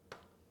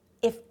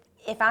if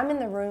I'm in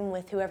the room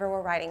with whoever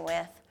we're writing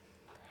with,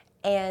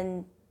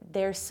 and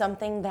there's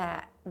something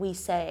that we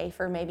say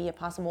for maybe a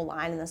possible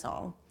line in the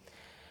song,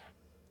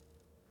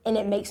 and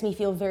it makes me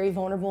feel very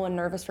vulnerable and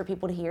nervous for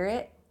people to hear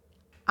it,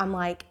 I'm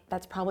like,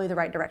 that's probably the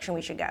right direction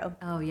we should go.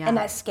 Oh, yeah. And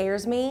that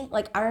scares me.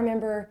 Like, I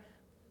remember,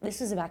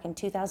 this was back in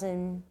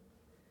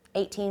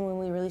 2018 when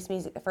we released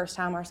music the first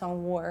time, our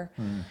song War.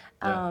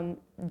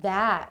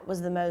 That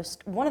was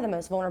one of the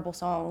most vulnerable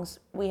songs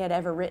we had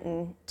ever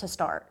written to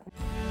start.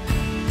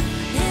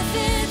 If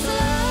it's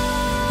love,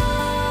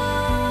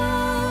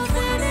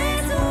 then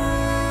it's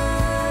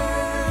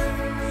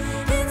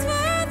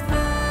worth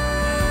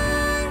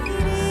fighting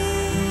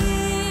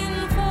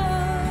for.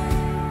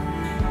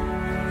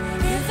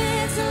 If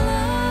it's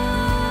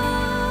love,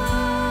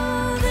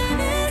 then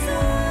it's worth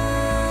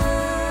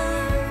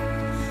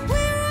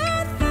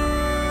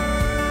fighting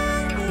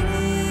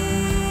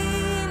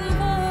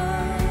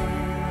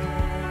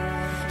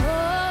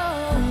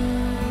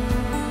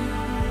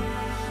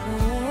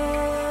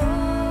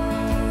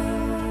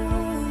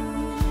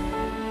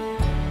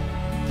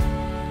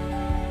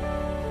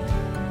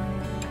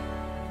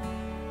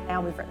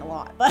Now we've written a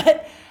lot,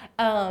 but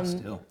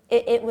Still.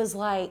 it was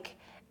like,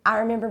 I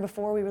remember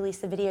before we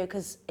released the video,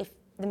 because if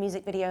the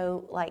music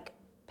video like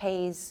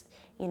pays,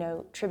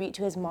 tribute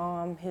to his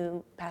mom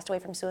who passed away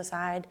from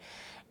suicide,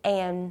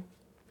 and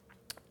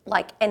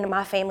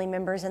my family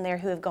members in there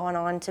who have gone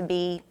on to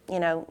be,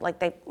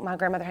 my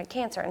grandmother had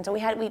cancer, and so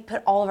we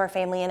put all of our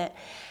family in it.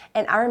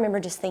 And I remember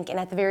just thinking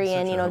at the very Such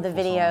end, a of the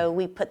hopeful video, song.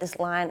 we put this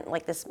line,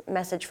 like this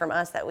message from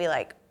us that we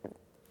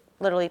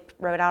literally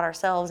wrote out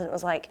ourselves, and it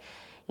was like,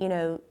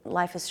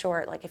 life is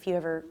short. Like, if you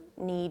ever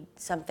need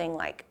something,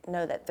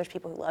 know that there's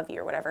people who love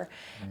you or whatever.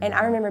 Mm-hmm. And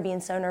I remember being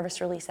so nervous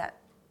to release that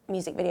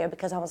music video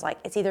because I was like,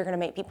 it's either going to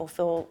make people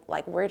feel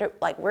like we're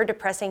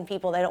depressing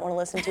people, they don't want to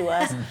listen to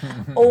us,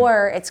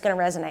 or it's going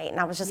to resonate.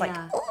 And I was just like,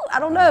 oh, I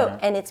don't know.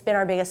 And it's been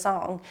our biggest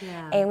song.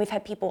 Yeah. And we've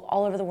had people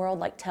all over the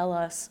world tell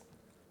us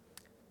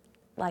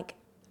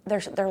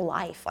their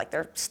life,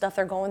 their stuff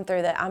they're going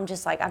through, that I'm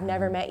just I've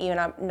never met you and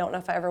I don't know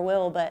if I ever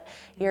will, but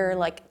you're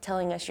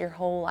telling us your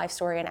whole life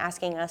story and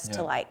asking us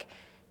to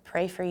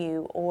pray for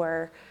you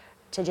or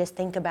to just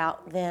think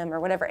about them or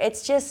whatever.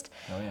 It's just,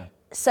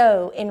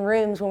 so in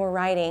rooms when we're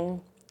writing,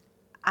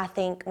 I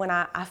think when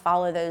I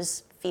follow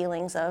those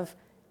feelings of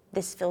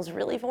this feels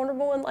really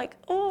vulnerable and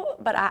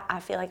but I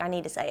feel like I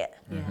need to say it,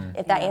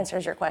 if that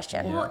answers your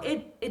question. Well,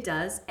 it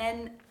does.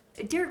 And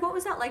Derek, what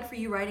was that like for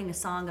you writing a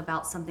song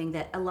about something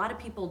that a lot of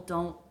people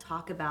don't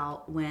talk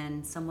about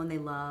when someone they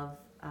love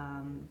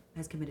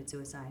has committed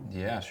suicide?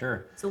 Yeah,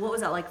 sure. So what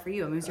was that like for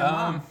you? I mean, it was your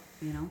mom,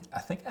 I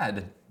think I had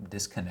to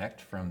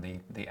disconnect from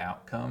the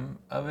outcome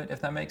of it, if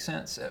that makes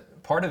sense.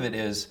 Part of it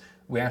is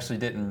we actually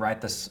didn't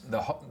write this,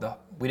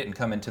 we didn't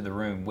come into the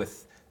room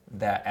with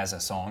that as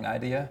a song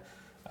idea,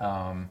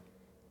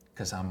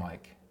 because I'm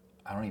like,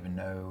 I don't even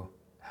know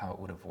how it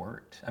would have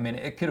worked. I mean,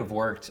 it could have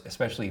worked,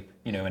 especially,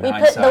 in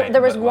hindsight.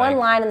 There was one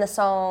line in the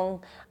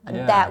song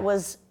that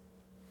was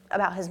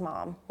about his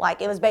mom.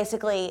 It was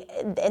basically,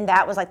 and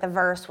that was the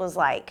verse was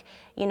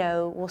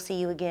we'll see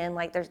you again,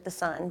 there's the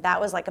sun. That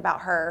was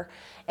about her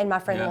and my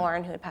friend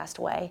Lauren who had passed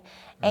away.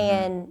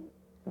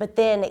 But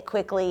then it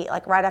quickly,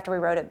 right after we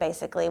wrote it,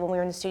 basically, when we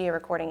were in the studio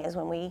recording is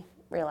when we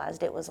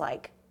realized it was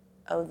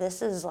oh,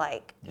 this is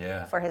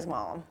for his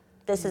mom.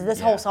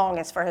 This whole song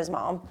is for his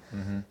mom.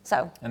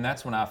 So. And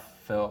that's when I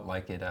felt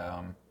like it,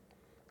 I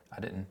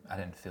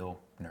didn't feel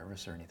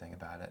nervous or anything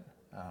about it.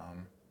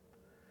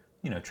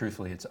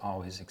 Truthfully, it's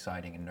always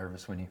exciting and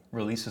nervous when you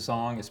release a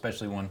song,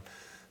 especially one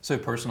so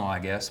personal, I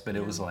guess, but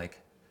it was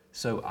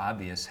so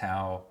obvious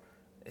how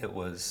it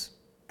was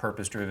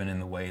purpose-driven in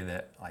the way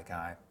that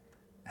I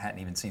hadn't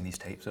even seen these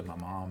tapes of my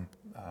mom,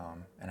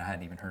 and I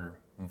hadn't even heard her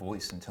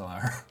voice until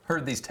I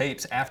heard these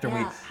tapes after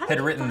we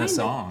had written the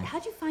song.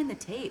 How'd you find the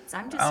tapes?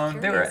 I'm just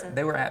curious.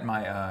 They were at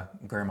my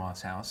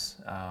grandma's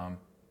house,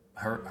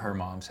 her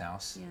mom's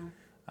house.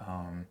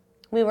 Yeah.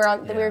 We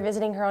were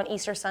visiting her on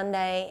Easter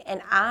Sunday,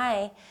 and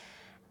I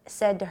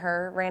said to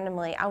her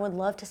randomly, I would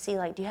love to see,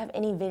 do you have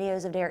any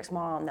videos of Derek's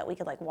mom that we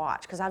could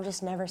watch? Because I've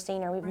just never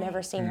seen her. We've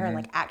never seen her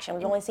in action.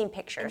 We've only seen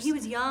pictures. And he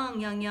was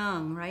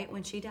young, right,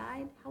 when she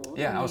died? How old were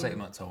you? I was 8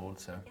 months old,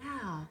 so.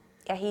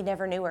 Yeah, he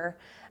never knew her.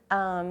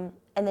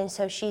 And then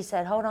so she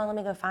said, hold on, let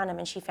me go find him.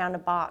 And she found a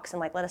box and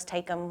let us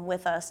take him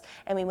with us.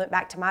 And we went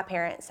back to my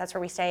parents. That's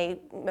where we stay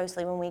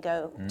mostly when we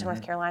go to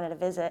North Carolina to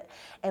visit.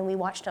 And we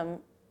watched him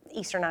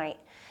Easter night.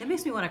 It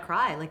makes me want to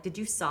cry. Like, did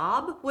you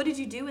sob? What did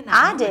you do in that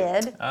I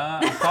moment? did.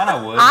 I thought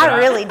I would. I but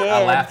really did.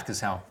 I laughed because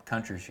how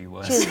country she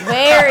was. She was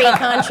very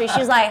country. She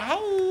was like,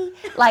 hey,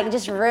 like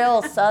just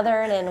real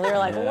Southern. And we were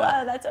like,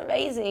 whoa, that's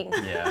amazing.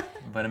 Yeah,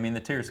 but I mean, the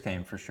tears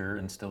came for sure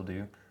and still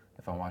do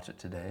if I watch it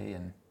today,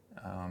 and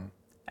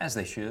as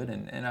they should.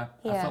 And I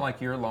feel like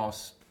your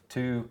loss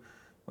too,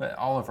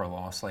 all of our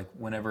loss, like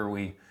whenever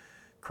we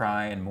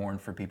cry and mourn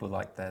for people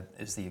like that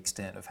is the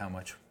extent of how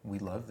much we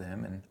love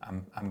them.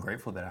 And I'm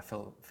grateful that I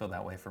feel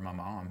that way for my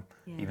mom,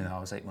 even though I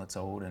was 8 months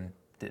old and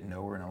didn't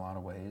know her in a lot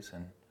of ways.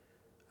 And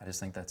I just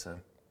think that's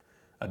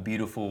a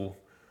beautiful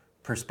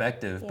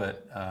perspective,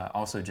 but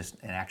also just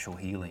an actual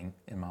healing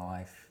in my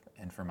life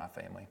and for my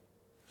family.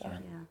 So, Yeah,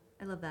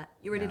 I love that.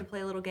 You ready to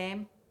play a little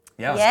game?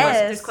 Yeah, Yes.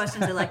 There's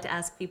questions I like to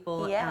ask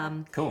people.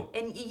 Cool.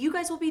 And you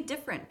guys will be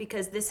different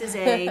because this is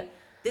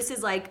this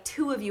is like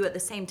two of you at the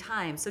same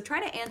time. So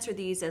try to answer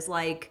these as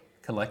like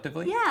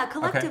collectively? Yeah,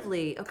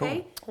 collectively.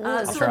 Okay. Cool.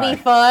 This try. will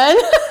be fun.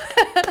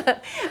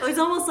 It's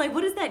almost like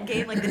what is that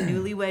game like the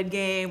Newlywed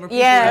Game? Or people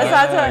Yes, like-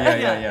 that's what.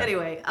 Yeah.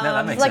 Anyway, No,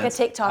 that makes It's like sense. a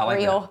TikTok I like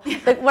reel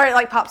where it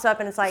like pops up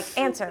and it's like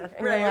answer.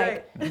 And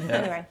Right, you're like,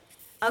 anyway.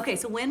 okay.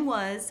 So when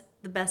was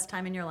the best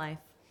time in your life?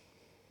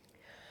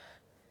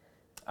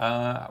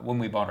 When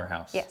we bought our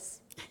house. Yes.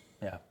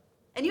 Yeah.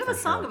 And you have a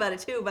For song sure. about it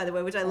too, by the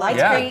way, which I love. Lights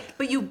Yeah. Creek.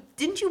 But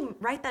didn't you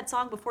write that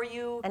song before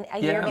you? And a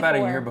year Yeah, before. about a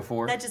year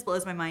before. That just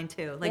blows my mind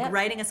too. Like Yep.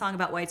 writing a song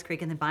about Whites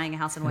Creek and then buying a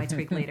house in Whites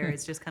Creek later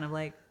is just kind of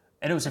like.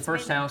 And it was the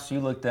first house you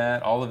looked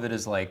at. All of it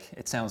is like,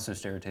 it sounds so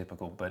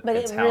stereotypical, but But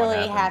it's it how really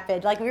it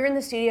happened. Like we were in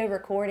the studio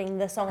recording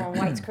the song on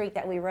Whites Creek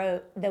that we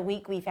wrote the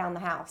week we found the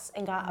house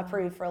and got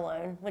approved for a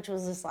loan, which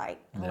was just like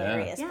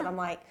hilarious. Yeah. But I'm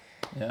like,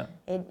 Yeah.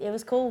 it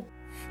was cool.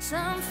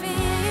 Some fill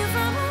you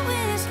from a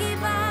whiskey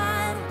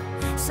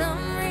bottle, some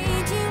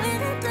read you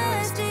in a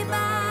dusty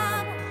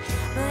Bible,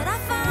 but I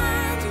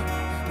find you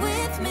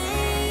with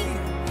me.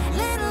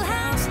 Little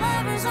house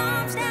lovers,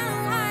 arms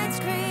down Whites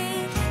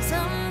Creek.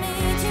 Some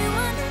meet you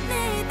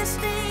underneath the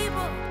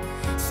steeple,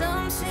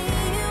 some see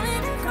you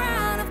in a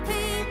crowd of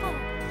people,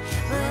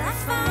 but I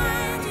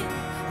find you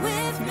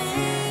with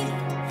me.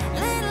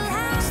 Little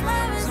house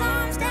lovers,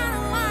 arms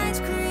down Whites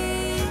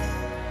Creek.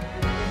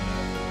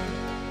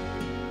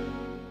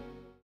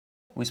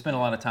 We spent a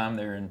lot of time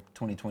there in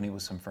 2020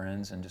 with some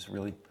friends and just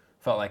really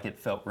felt like it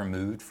felt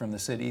removed from the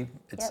city.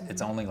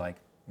 It's only like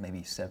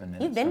maybe 7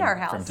 minutes. You've been to our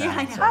house. From Yeah,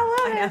 I town, know.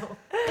 so- I know.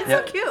 It's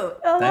Yeah. so cute.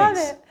 I love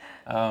Thanks.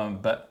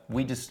 it. But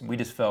we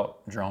just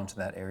felt drawn to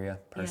that area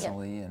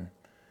personally, and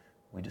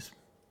we just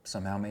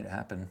somehow made it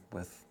happen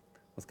with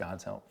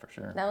God's help for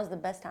sure. That was the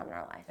best time in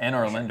our life. And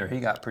our lender, he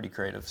got pretty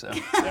creative. So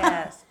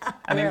Yes. I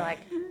We mean, were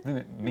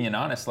like, being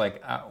honest,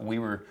 like we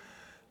were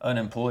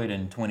unemployed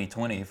in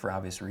 2020 for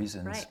obvious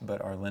reasons, Right.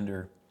 but our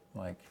lender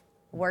like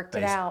worked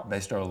it out.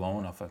 based our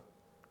loan off of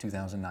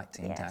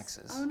 2019 Yes.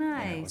 taxes. Oh, And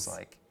it was nice.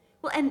 like,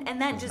 Well, and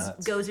that was just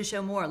nuts. goes to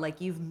show more.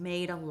 Like you've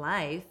made a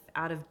life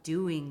out of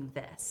doing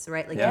this,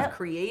 right? Like Yeah. you've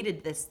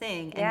created this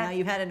thing, and Yeah. now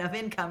you've had enough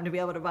income to be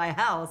able to buy a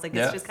house. Like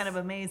it's Yeah. just kind of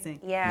amazing.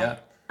 Yeah.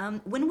 yeah.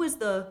 When was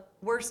the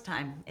worst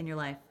time in your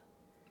life?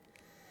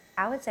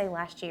 I would say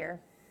last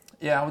year,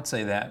 Yeah, I would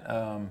say that.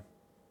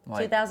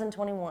 Like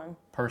 2021.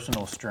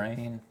 personal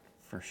strain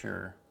for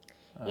sure.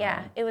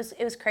 Yeah, it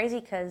was crazy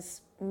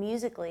because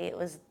musically it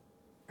was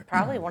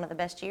probably one of the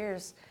best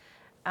years.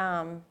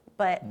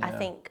 But I Yeah.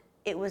 think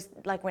it was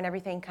like when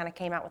everything kind of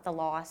came out with the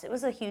loss, it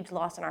was a huge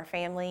loss in our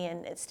family,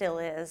 and it still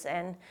is.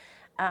 And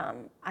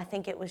I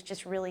think it was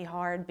just really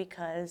hard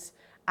because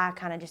I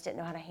kind of just didn't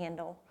know how to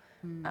handle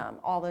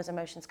all those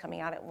emotions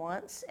coming out at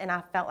once, and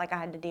I felt like I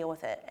had to deal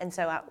with it. And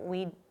so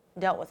we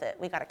dealt with it.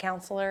 We got a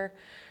counselor,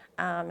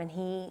 and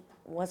he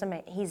was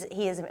amazing.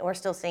 He is. We're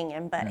still seeing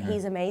him, but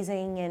he's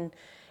amazing, and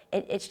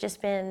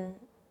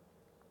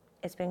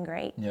it's been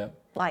great. Yeah.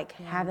 Like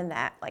having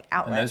that like And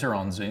outlet. those are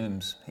on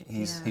Zooms.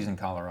 He's Yeah. he's in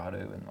Colorado,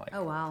 and like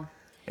Oh wow.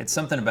 it's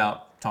something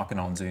about talking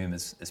on Zoom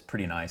is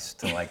pretty nice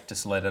to like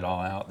just let it all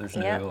out. There's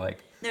Yep. no like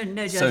No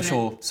judgment.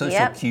 social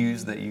Yep.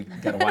 cues that you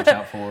got to watch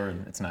out for,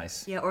 and it's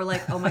nice. Yeah, or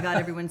like, oh my God,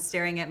 everyone's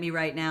staring at me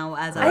right now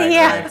as I Right,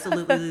 Yeah.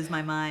 absolutely lose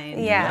my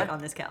mind. Yeah. Like on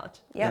this couch.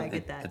 Yeah. I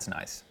get that. It's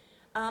nice.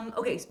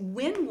 Okay, so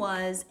when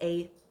was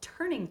a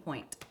turning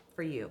point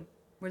for you?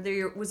 Was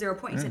there a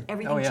point you said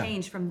everything Oh, yeah.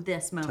 changed from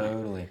this moment?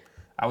 Totally.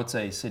 I would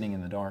say sitting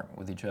in the dark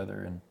with each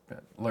other and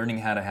learning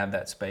how to have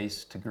that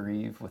space to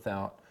grieve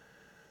without,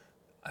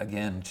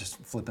 again, just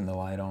flipping the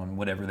light on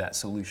whatever that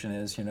solution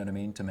is, you know what I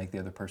mean, to make the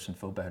other person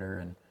feel better.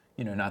 And,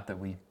 you know, not that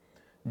we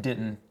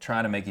didn't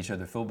try to make each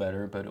other feel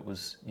better, but it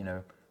was, you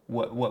know,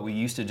 what we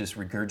used to just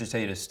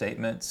regurgitate as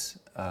statements,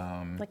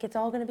 like it's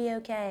all gonna be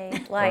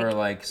okay. Like or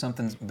like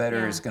something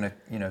better Yeah. is gonna,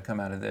 you know, come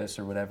out of this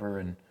or whatever.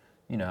 And,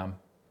 you know, I'm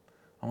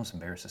almost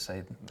embarrassed to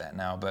say that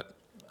now, but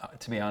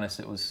to be honest,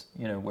 it was,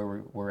 you know, where we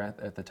were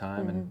at the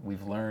time, and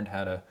we've learned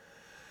how to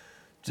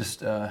just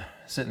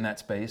sit in that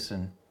space,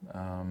 and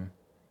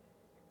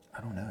I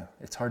don't know,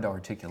 it's hard to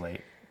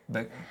articulate,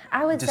 but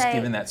I would just say-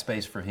 giving that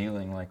space for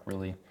healing, like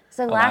really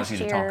So allows last you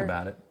to talk year-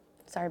 about it.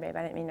 sorry babe,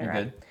 I didn't mean to You're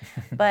interrupt.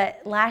 good.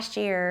 But last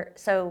year,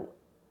 so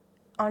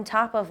on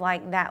top of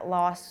like that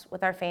loss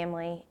with our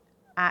family,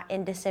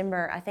 in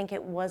December, I think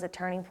it was a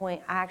turning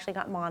point. I actually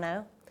got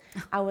mono.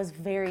 I was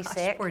very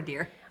sick. Poor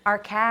dear. Our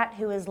cat,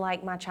 who is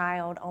like my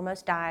child,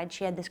 almost died.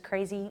 She had this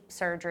crazy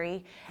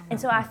surgery. And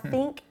so I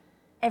think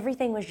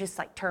everything was just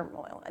like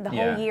turmoil. The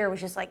whole year was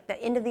just like,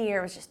 the end of the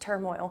year was just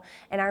turmoil.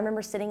 And I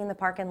remember sitting in the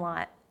parking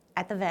lot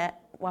at the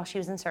vet while she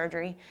was in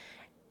surgery,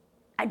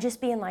 I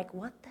just being like,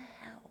 what the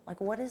hell?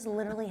 Like, what is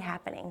literally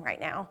happening right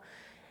now?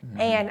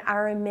 And I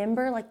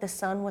remember like the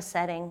sun was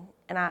setting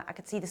and I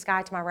could see the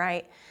sky to my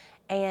right.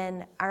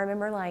 And I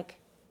remember like,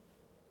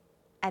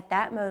 at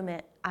that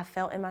moment, I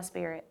felt in my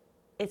spirit,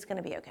 it's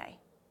gonna be okay.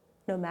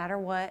 No matter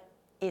what,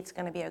 it's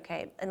gonna be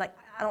okay. And like,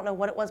 I don't know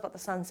what it was about the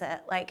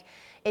sunset. Like,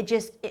 I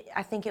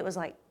think it was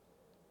like,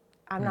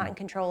 I'm not in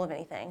control of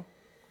anything.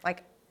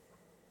 Like,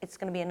 it's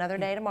gonna be another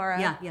day tomorrow.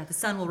 Yeah, the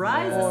sun will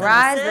rise.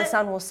 The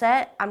sun will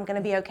set. I'm gonna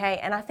be okay.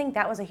 And I think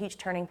that was a huge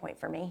turning point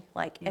for me,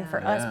 like, and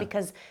for us,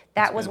 because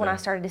that was when I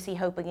started to see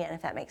hope again,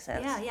 if that makes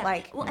sense. Yeah.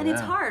 Like, well, and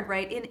it's hard,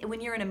 right? When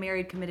you're in a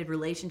married, committed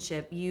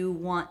relationship, you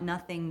want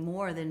nothing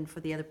more than for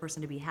the other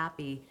person to be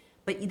happy.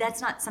 But that's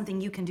not something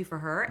you can do for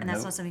her, and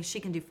that's not something she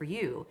can do for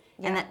you.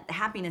 Yeah. And that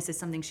happiness is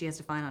something she has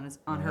to find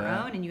on her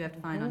own, and you have to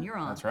find on your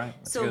own. That's right.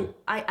 That's so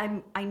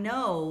good. I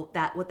know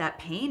that what that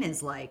pain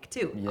is like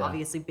too. Yeah.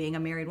 Obviously, being a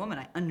married woman,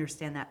 I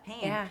understand that pain.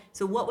 Yeah.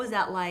 So what was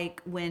that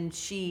like when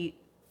she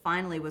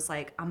finally was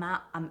like, I'm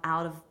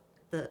out of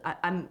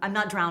I'm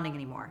not drowning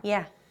anymore.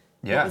 yeah.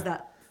 What was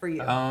that for you?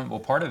 Well,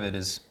 part of it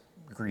is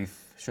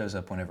grief shows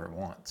up whenever it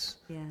wants.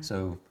 Yeah.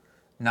 So,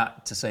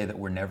 not to say that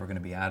we're never going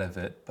to be out of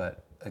it,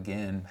 but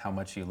again, how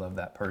much you love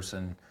that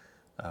person,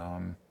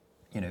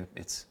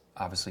 it's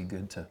obviously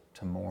good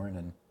to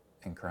mourn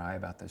and cry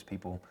about those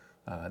people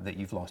that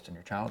you've lost in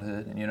your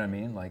childhood. And you know what I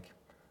mean? Like,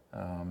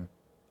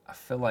 I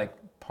feel like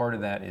part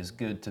of that is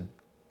good to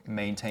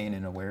maintain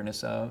an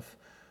awareness of.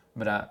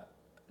 But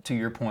to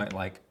your point,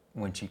 like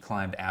when she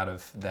climbed out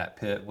of that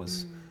pit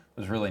was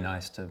really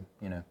nice to,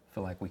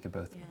 feel like we could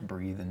both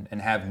breathe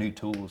and have new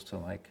tools to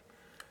like.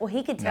 Well,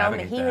 he could tell me,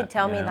 navigate would that,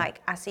 tell you me know?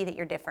 like, I see that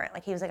you're different.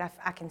 Like, he was like,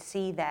 I can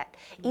see that.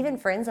 Even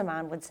friends of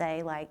mine would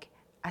say like,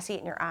 I see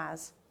it in your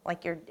eyes.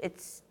 Like you're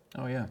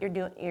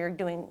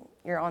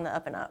on the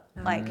up and up.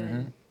 Like,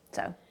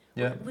 so.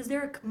 Yeah. Was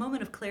there a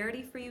moment of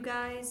clarity for you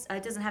guys?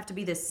 It doesn't have to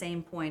be this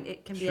same point.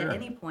 It can be at Sure.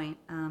 any point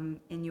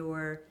in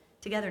your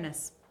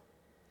togetherness.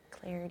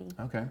 Clarity.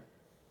 Okay.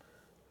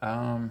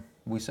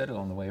 We said it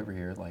on the way over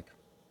here, like,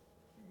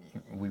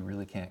 we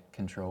really can't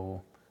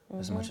control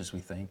as much as we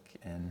think,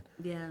 and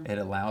it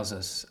allows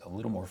us a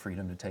little more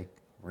freedom to take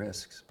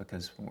risks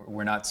because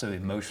we're not so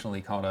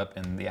emotionally caught up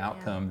in the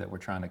outcome that we're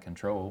trying to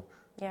control.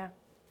 Yeah.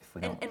 If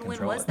we don't And when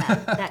control was it.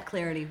 that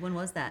clarity? When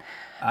was that?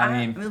 I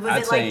mean, Was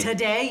I'd it say, like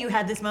today you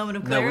had this moment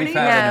of no, clarity? we've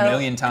had it a No.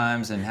 million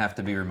times and have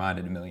to be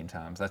reminded a million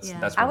times. That's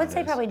what I would it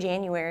say is. probably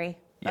January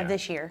Yeah. of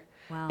this year.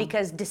 Wow.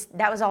 Because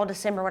that was all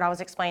December, what I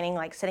was explaining,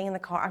 like sitting in the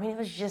car. I mean, it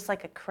was just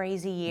like a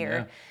crazy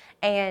year.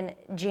 And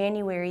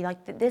January,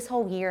 like this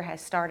whole year has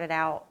started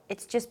out,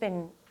 it's just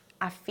been,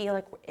 I feel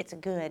like it's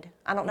good.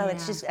 I don't know,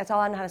 it's just, that's all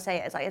I know how to say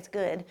it. It's like, it's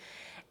good.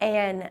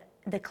 And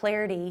the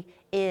clarity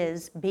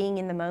is being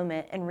in the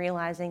moment and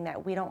realizing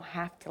that we don't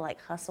have to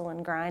like hustle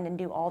and grind and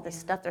do all this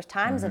stuff. There's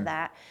times of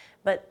that,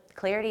 but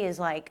clarity is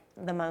like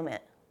the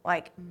moment.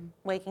 Like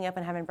waking up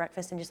and having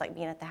breakfast and just like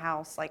being at the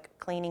house, like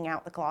cleaning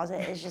out the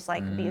closet is just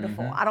like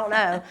beautiful. I don't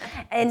know.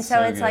 And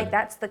so it's like, good.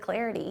 that's the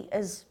clarity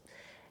is,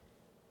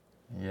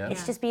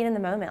 it's just being in the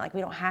moment. Like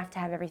we don't have to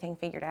have everything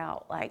figured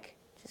out. Like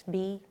just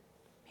be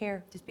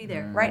here. Just be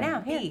there. Right now.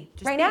 Here. Be.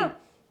 Just right be. now.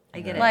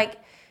 I get it. Like,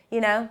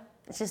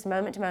 it's just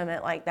moment to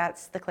moment. Like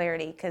that's the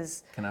clarity.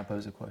 Because Can I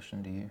pose a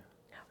question to you?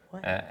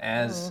 What?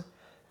 As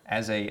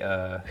a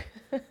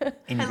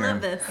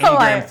love this.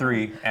 Enneagram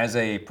 3, as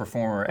a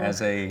performer,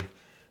 as a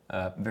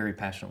very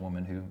passionate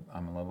woman who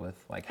I'm in love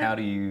with, like how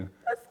do you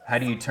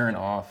turn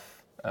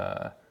off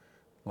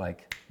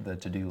like the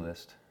to-do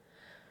list?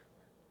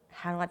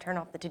 how do I turn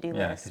off the to-do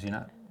Yeah, list?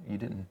 because you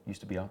didn't used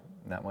to be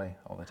that way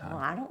all the time. Well,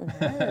 I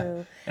don't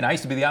know. And I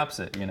used to be the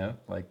opposite,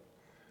 like.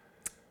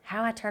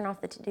 How I turn off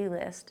the to-do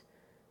list.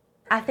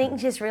 I think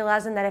just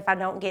realizing that if I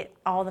don't get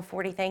all the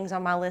 40 things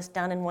on my list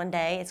done in one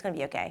day, it's going to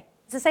be okay.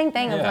 It's the same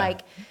thing of Yeah.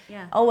 like,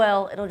 Yeah. oh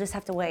well, it'll just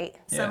have to wait.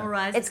 Sun will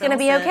rise. It's going to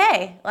be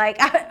okay. Like,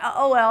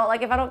 oh well,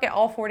 like if I don't get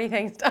all 40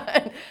 things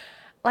done.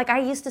 Like I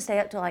used to stay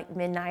up till like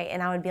midnight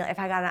and I would be like, if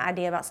I got an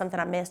idea about something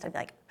I missed, I'd be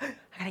like, I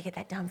got to get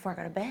that done before I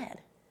go to bed.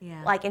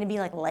 Yeah. Like, and it'd be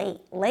like late.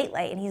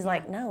 And he's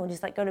like, no,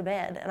 just like go to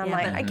bed. And I'm Yeah,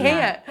 like, but- I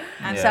can't.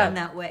 I'm Yeah. so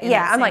that way. in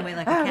Yeah, that I'm same like, way,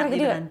 like oh, I I can't gotta leave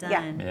do it it.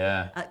 undone.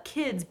 Yeah.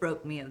 Kids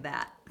broke me of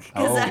that.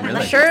 Oh, I'm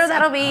really? I'm sure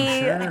that'll be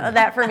sure.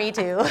 that for me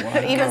too,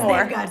 even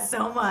more. They've got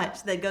so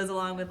much that goes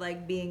along with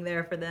like being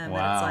there for them. That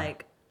Wow. it's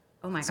like,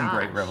 oh my Some gosh.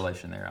 great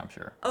revelation there, I'm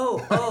sure.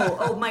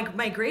 Oh,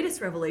 my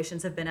greatest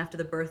revelations have been after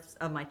the births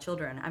of my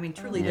children. I mean,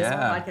 truly, this whole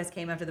Yeah. podcast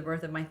came after the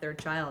birth of my third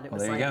child. It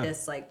was there you like go.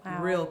 this, like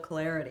Wow. real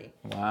clarity.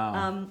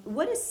 Wow.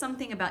 What is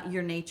something about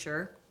your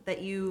nature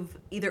that you've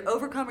either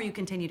overcome or you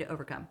continue to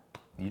overcome?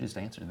 You just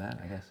answered that,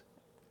 I guess.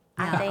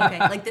 I think Okay.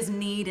 Like this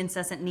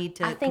incessant need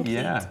to compete.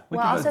 Yeah. We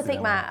Well, I can also both think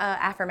do my that.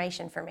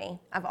 affirmation for me.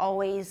 I've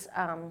always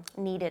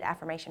needed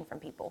affirmation from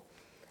people,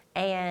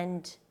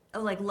 and Oh,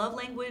 like love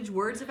language,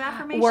 words of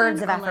affirmation?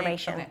 words of Or like-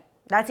 affirmation. okay.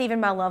 That's even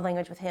my love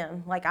language with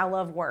him. Like I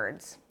love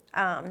words,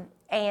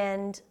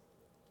 and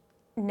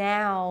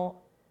now,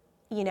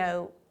 you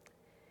know,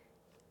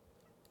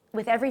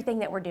 with everything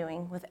that we're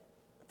doing, with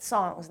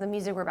songs, the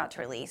music we're about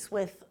to release,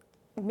 with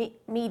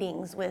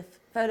meetings, with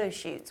photo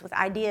shoots, with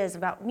ideas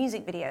about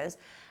music videos,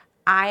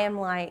 I am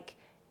like,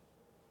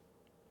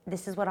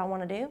 this is what I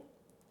want to do.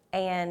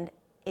 And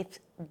if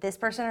this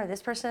person or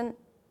this person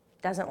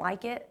doesn't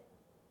like it,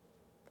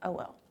 oh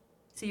well.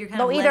 So you're kind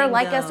They'll of either letting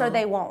like go. us or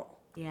they won't.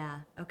 Yeah.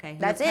 Okay.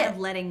 That's You're kind it. of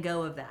letting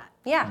go of that.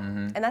 Yeah,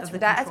 and that's Of the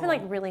that's been like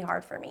control. really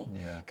hard for me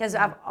Yeah. because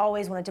I've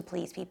always wanted to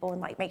please people and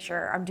like make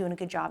sure I'm doing a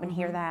good job and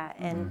hear that.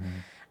 And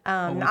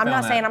Well, we I'm not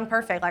found saying that- I'm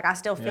perfect. Like I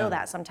still feel Yeah.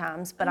 that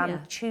sometimes, but Oh, I'm yeah.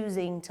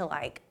 choosing to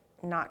like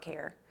not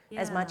care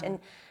as much. Yeah. And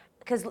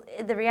because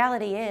the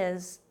reality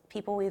is,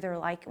 people either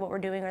like what we're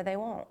doing or they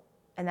won't,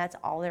 and that's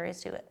all there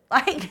is to it.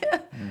 Like,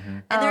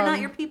 And they're not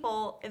your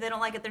people. If they don't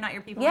like it, they're not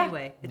your people yeah.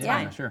 anyway. It's Yeah,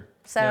 fine. sure.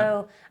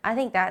 so I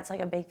think that's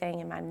like a big thing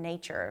in my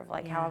nature of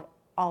like how Yeah. I've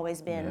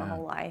always been my Yeah.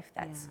 whole life.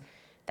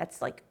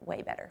 That's like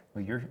way better.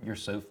 Well, you're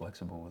so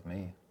flexible with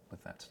me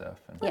with that stuff.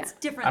 And Yeah. It's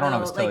different. I don't though.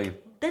 always tell like, you.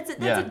 That's a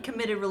Yeah.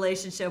 committed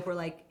relationship where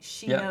like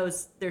she Yeah.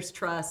 knows there's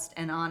trust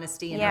and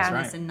honesty and Yeah. That's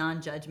openness right. and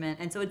non-judgment,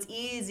 and so it's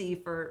easy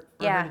for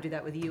Yeah. her to do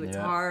that with you. It's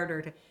Yeah.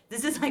 harder to.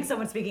 This is like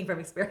someone speaking from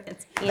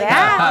experience. Like, Yeah.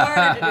 it's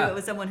harder to do it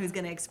with someone who's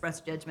going to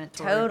express judgment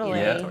toward, Totally.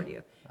 you know, Yeah. toward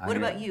you. I What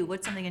hear about you. you?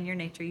 What's something in your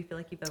nature you feel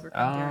like you've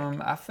overcome,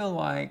 Derek? I feel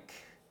like,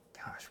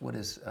 gosh, what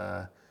is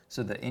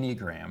so the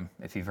Enneagram?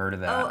 If you've heard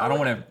of that, Oh, I don't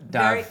want to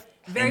dive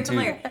very into.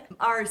 familiar.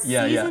 Our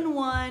Yeah, yeah. season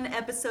 1,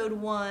 episode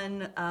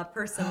 1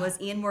 person was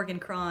Ian Morgan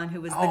Cron,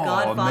 who was the Oh,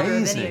 godfather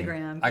amazing. of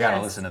Enneagram. I gotta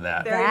Yes. listen to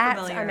that. Very That's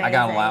familiar. amazing. I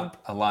got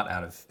a lot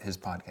out of his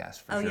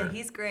podcast for Oh sure. yeah,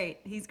 he's great.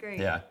 He's great.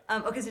 Yeah.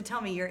 Okay, so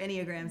tell me your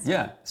Enneagram.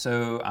 Yeah,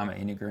 so I'm an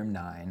Enneagram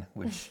 9,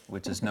 which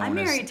is known I'm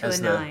as married to as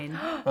a the, 9.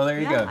 Well, there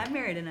you Yeah, go. I'm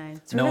married to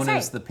 9. Known gonna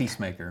as say. the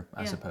peacemaker,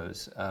 I Yeah.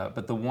 suppose.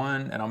 But the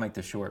one, and I'll make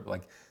this short,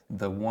 like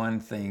the one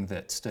thing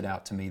that stood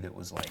out to me that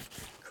was like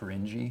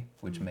cringy,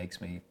 which makes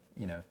me,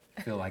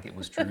 feel like it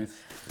was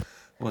truth,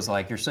 was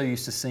like you're so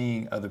used to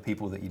seeing other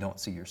people that you don't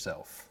see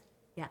yourself,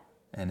 Yeah.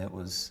 and it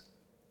was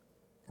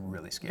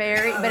really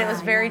scary. But it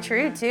was very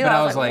true too. But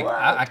I was like, "Whoa."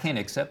 I can't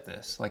accept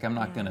this. Like, I'm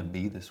not going to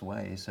be this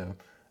way. So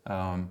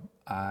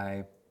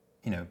I,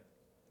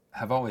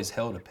 have always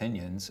held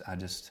opinions. I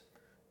just,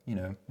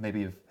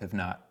 maybe have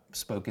not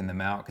spoken them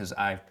out because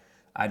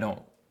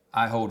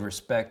I hold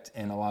respect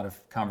in a lot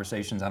of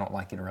conversations. I don't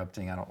like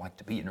interrupting. I don't like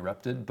to be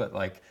interrupted. But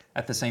like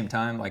at the same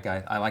time, like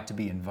I like to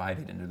be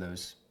invited into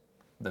those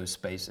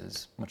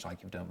spaces, much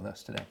like you've done with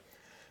us today.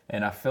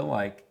 And I feel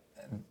like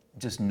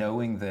just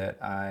knowing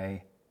that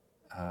I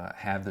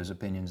have those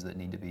opinions that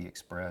need to be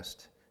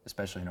expressed,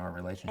 especially in our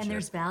relationship. And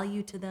there's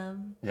value to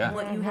them. Yeah.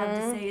 What you have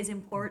to say is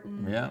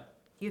important. Yeah,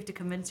 You have to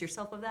convince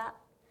yourself of that.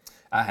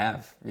 I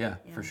have. Yeah,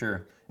 for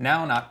sure.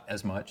 Now, not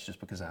as much, just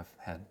because I've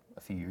had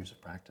a few years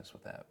of practice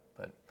with that.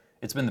 But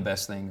it's been the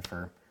best thing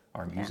for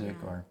our music,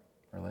 our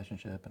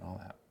relationship, and all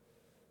that.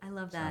 I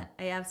love that.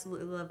 I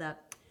absolutely love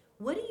that.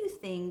 What do you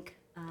think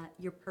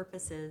your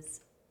purpose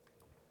is?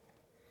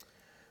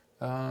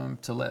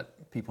 To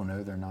let people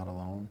know they're not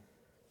alone.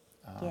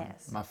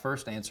 Yes. My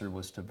first answer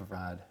was to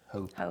provide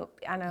hope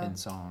I know. in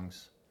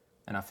songs.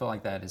 And I feel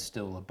like that is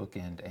still a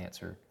bookend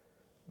answer.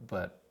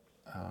 But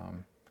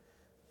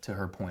to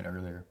her point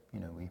earlier,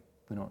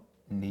 we don't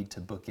need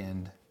to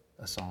bookend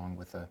a song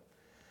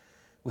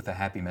with a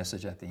happy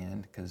message at the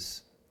end,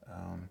 because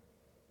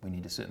we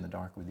need to sit in the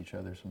dark with each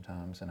other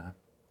sometimes. And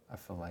I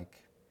feel like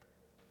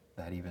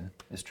that even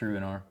is true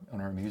in our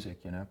music,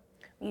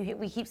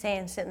 We keep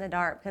saying sit in the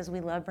dark because we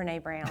love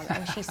Brene Brown.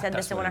 And she said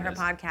this That's in one what of her it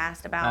is.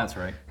 podcasts about That's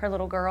right. her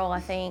little girl, I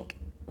think,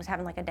 was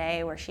having like a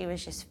day where she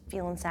was just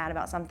feeling sad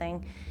about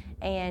something.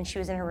 And she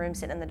was in her room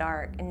sitting in the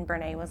dark. And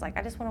Brene was like,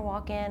 I just want to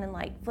walk in and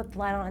like flip the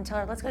light on and tell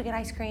her, let's go get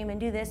ice cream and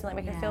do this and like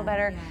make her feel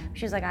better. yeah.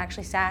 She was like, I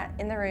actually sat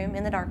in the room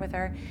in the dark with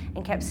her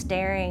and kept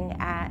staring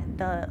at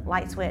the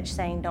light switch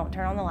saying, don't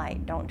turn on the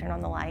light, don't turn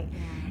on the light.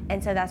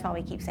 And so that's why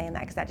we keep saying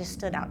that, because that just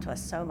stood out to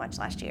us so much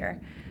last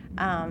year.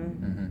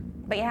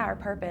 But yeah, our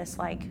purpose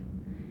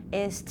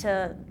is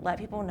to let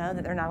people know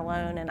that they're not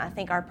alone. And I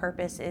think our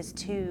purpose is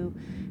to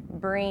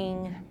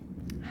bring,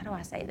 how do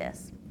I say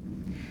this?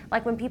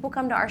 Like when people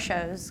come to our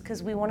shows,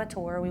 because we want to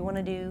tour, we want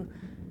to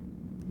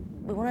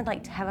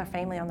like to have our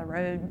family on the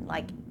road,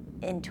 like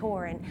in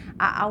tour. And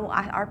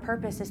our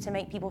purpose is to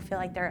make people feel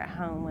like they're at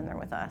home when they're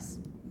with us.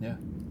 Yeah.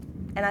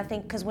 And I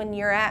think because when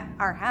you're at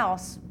our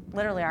house,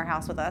 literally our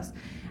house with us,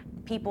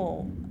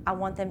 I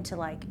want them to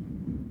like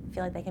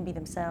feel like they can be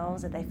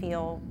themselves, that they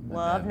feel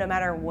loved, no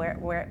matter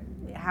where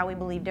how we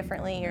believe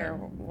differently or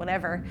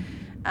whatever.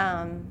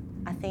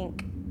 I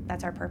think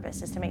that's our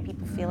purpose, is to make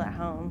people feel at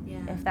home,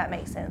 if that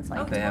makes sense.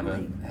 Like they have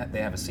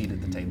a seat at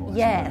the table.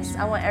 Yes,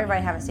 I want everybody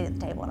to have a seat at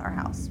the table in our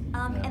house.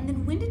 And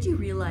then when did you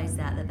realize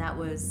that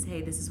was,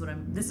 hey, this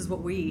is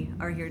what we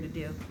are here to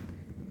do?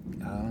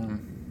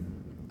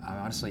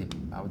 Honestly,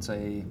 I would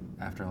say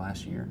after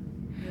last year.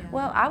 Yeah.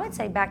 Well, I would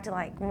say back to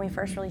like when we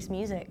first released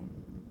music.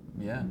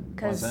 Yeah.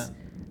 Because,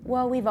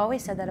 well, we've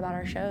always said that about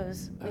our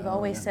shows. We've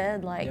always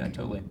said like, yeah,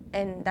 totally.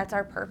 And that's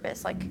our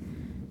purpose. Like,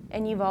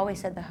 and you've always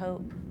said the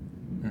hope.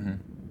 Mm-hmm.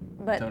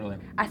 But totally.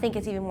 I think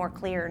it's even more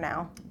clear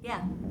now.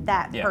 Yeah.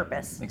 That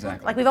purpose.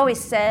 Exactly. Like we've always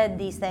said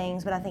these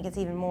things, but I think it's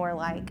even more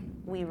like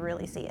we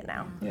really see it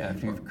now. Yeah,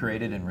 if you've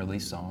created and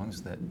released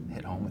songs that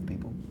hit home with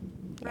people.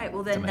 Right.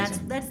 Well, then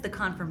that's the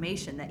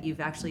confirmation that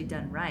you've actually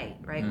done right.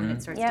 When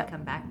it starts to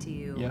come back to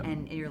you,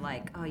 and you're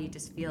like, oh, you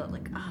just feel it,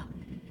 like, oh,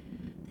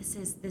 this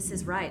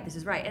is right. This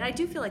is right. And I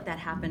do feel like that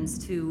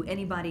happens to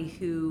anybody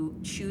who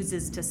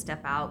chooses to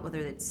step out, whether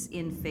it's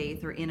in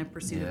faith or in a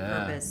pursuit of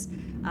purpose.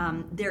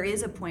 There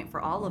is a point for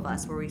all of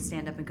us where we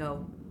stand up and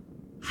go,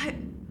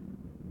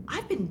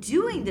 I've been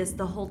doing this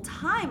the whole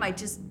time. I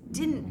just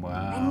didn't.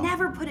 Wow. I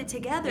never put it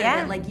together.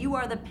 That, like, you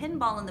are the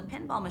pinball in the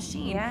pinball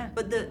machine. Yeah.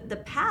 But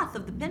the path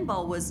of the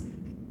pinball was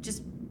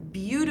just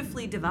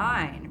beautifully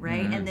divine,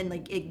 right? And then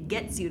like it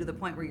gets you to the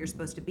point where you're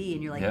supposed to be,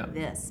 and you're like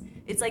this.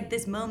 It's like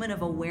this moment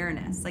of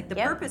awareness. Like the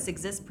purpose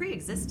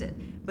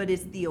pre-existed, but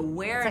it's the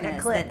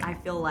awareness that I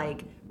feel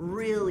like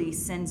really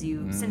sends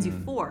you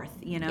forth,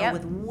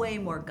 with way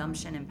more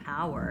gumption and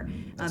power,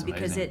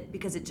 because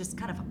it just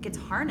kind of gets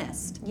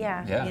harnessed.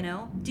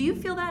 Yeah. Do you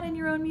feel that in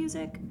your own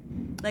music?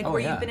 Like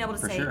where you've been able to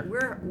say,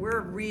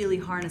 we're really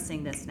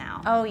harnessing this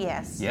now. Oh,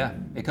 yes. Yeah,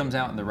 it comes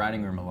out in the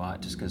writing room a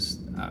lot just because,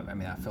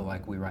 I feel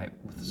like we write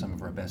with some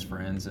of our best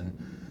friends, and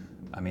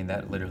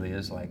that literally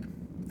is like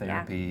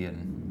therapy,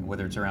 and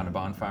whether it's around a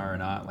bonfire or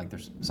not, like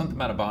there's something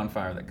about a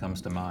bonfire that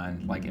comes to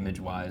mind, like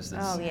image-wise.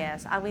 Oh,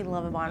 yes, we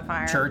love a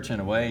bonfire. Church in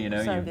a way,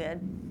 So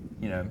good.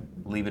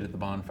 Leave it at the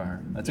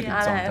bonfire. That's a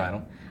good song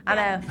title. I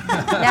know.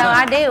 No,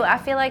 I do. I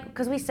feel like,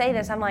 because we say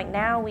this, I'm like,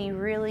 now we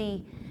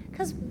really,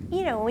 because,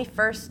 when we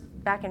first,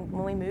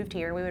 when we moved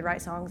here, we would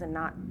write songs and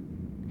not,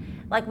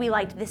 like we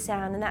liked this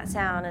sound and that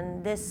sound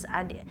and this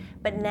idea.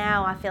 But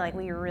now I feel like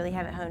we really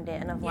have it honed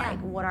in of like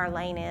what our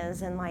lane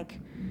is and like,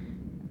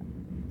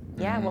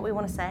 what we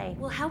want to say.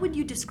 Well, how would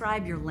you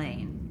describe your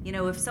lane?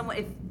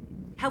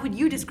 How would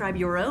you describe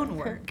your own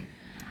work?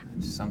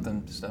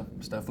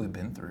 Stuff we've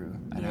been through.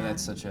 I know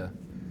that's such a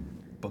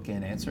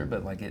bookend answer,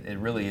 but like it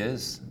really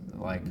is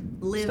like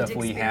lived stuff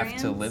we have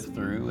to live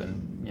through,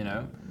 and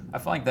I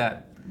feel like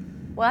that.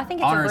 Well, I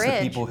think it's honors a bridge.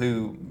 the people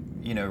who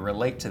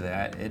relate to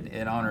that.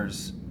 It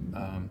honors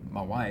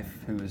my wife,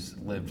 who has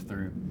lived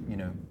through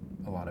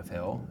a lot of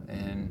hell,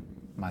 and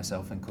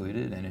myself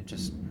included, and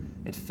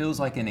it feels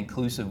like an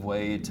inclusive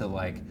way to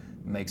like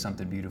make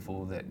something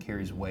beautiful that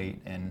carries weight.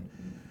 And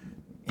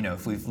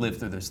if we've lived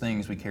through those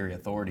things, we carry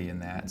authority in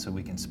that, so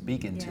we can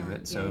speak into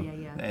it. So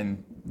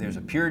and there's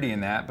a purity in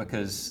that,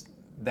 because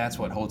that's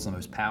what holds the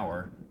most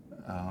power.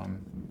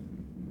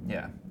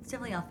 It's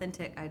definitely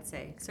authentic, I'd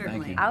say.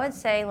 Certainly. I would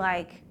say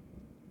like,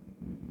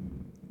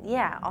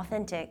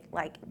 authentic,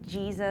 like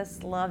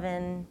Jesus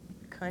loving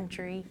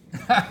country.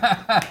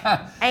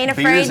 Ain't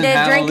afraid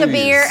to drink a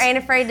beer, ain't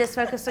afraid to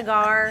smoke a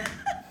cigar.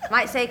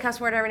 Might say a cuss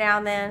word every now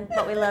and then,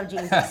 but we love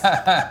Jesus.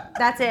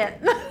 That's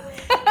it.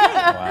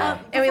 Wow.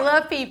 And we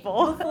love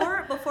people.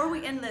 Before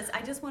we end this,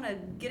 I just want to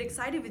get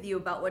excited with you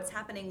about what's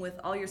happening with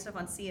all your stuff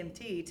on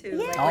CMT too.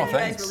 Yeah. Like when you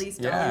guys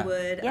released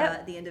Dollywood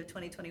at the end of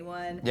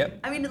 2021. Yep.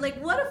 Like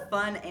what a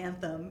fun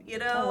anthem, I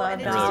love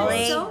and it Dolly.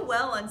 just did so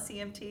well on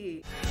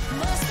CMT.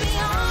 Must be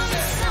on to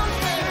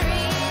something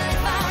real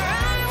if I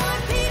write what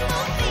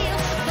people feel,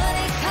 but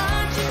it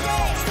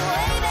contradicts the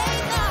way they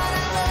thought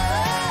I was.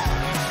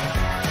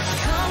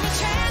 Call me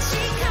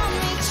trashy, call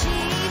me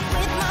cheap,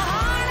 with my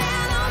heart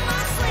out on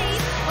my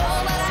sleeve. Oh,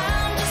 but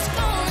I'm just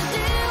gonna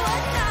do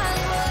what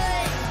Dolly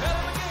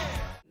would.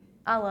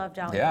 I love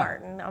Dolly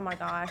Parton. Oh my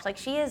gosh, like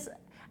she is.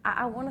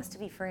 I want us to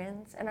be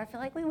friends, and I feel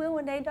like we will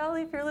one day,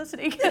 Dolly, if you're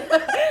listening.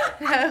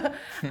 But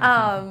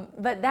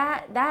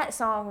that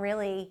song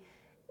really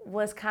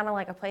was kind of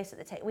like a place at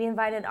the table. We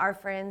invited our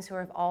friends who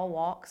are of all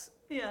walks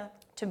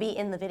to be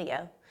in the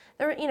video.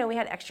 There, we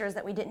had extras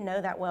that we didn't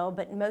know that well,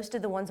 but most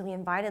of the ones we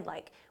invited,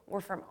 like, were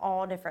from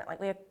all different,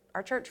 like, we have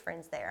our church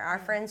friends there, our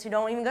friends who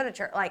don't even go to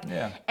church, like,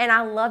 and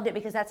I loved it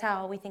because that's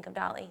how we think of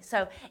Dolly.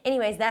 So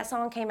anyways, that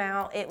song came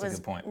out. It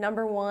was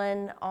number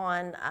one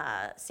on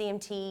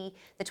CMT,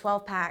 the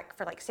 12-pack,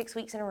 for like 6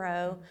 weeks in a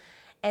row.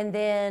 And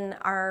then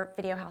our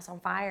video, House on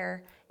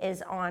Fire,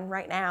 is on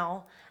right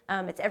now.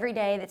 It's every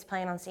day that's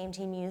playing on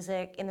CMT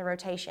Music in the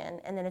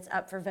rotation, and then it's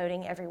up for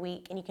voting every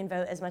week, and you can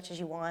vote as much as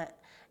you want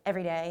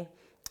every day.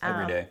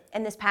 Every day.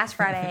 And this past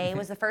Friday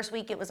was the first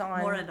week it was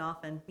on. More and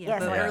often.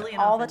 Yes, early and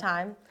all often. the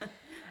time.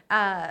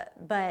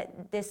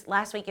 But this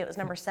last week it was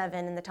number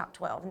 7 in the top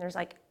 12, and there's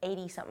like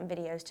 80-something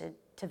videos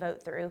to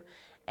vote through.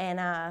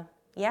 And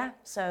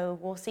so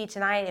we'll see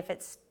tonight if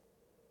it's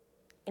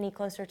any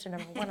closer to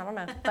number one. I don't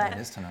know, but It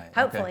is tonight.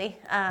 hopefully.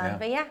 Yeah.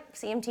 But yeah,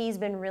 CMT's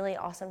been really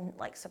awesome,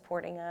 like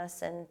supporting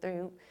us, and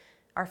through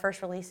our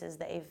first releases,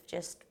 they've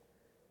just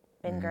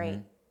been great.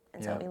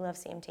 And so Yeah. we love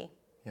CMT.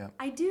 Yeah.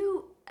 I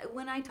do,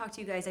 when I talk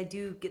to you guys, I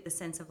do get the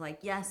sense of like,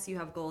 yes, you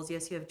have goals,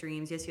 yes, you have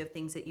dreams, yes, you have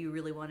things that you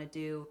really want to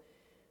do.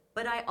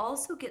 But I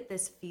also get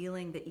this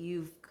feeling that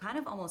you've kind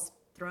of almost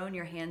thrown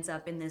your hands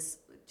up in this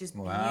just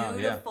Wow, yeah.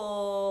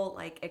 beautiful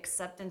like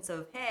acceptance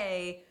of,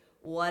 hey,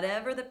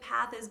 whatever the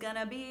path is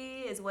gonna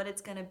be is what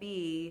it's gonna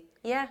be.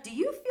 Yeah. Do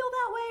you feel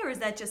that way, or is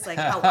that just like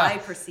how I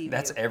perceive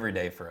That's you? every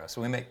day for us.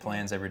 We make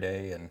plans every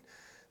day, and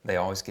they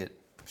always get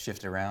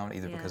shifted around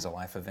either Yeah. because of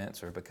life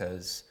events or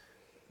because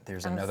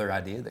there's another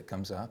idea that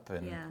comes up,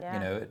 and Yeah. you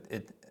know,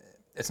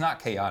 it's not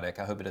chaotic.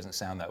 I hope it doesn't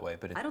sound that way,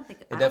 but I don't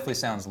think- it definitely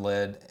sounds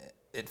led.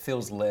 It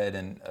feels led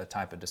in a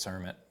type of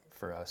discernment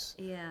for us.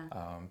 Yeah.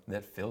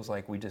 That feels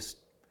like we just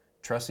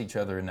trust each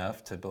other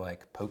enough to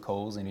like poke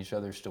holes in each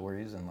other's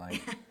stories and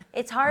like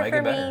It's hard make for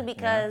it better, me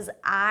because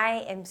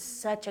I am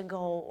such a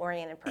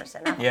goal-oriented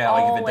person. I've Yeah,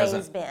 like if it always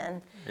doesn't-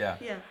 been. yeah.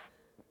 Yeah.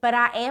 But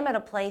I am at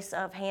a place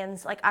of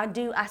hands, like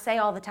I say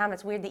all the time,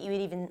 it's weird that you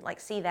would even like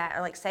see that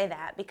or like say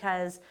that,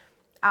 because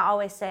I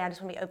always say I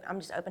just want to be I'm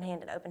just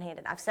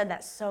open-handed. I've said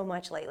that so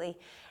much lately.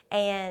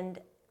 And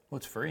Well,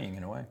 it's freeing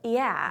in a way.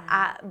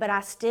 yeah, but I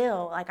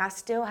still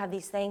have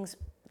these things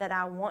that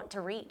I want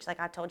to reach. Like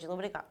I told you a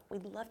little bit ago,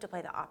 we'd love to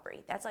play the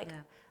Opry. That's like Yeah.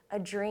 a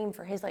dream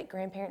for his like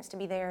grandparents to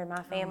be there and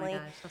my family. Oh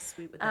my gosh, how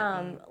sweet would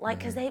that be? Like,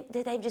 because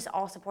they've just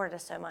all supported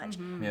us so much.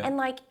 Yeah. And,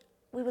 like,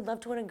 we would love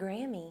to win a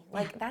Grammy.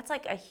 Like, that's,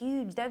 like,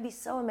 that would be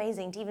so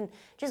amazing to even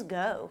just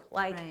go,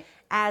 like, Right.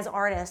 as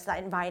artists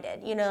that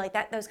invited, you know, like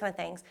those kind of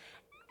things.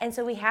 And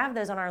so we have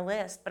those on our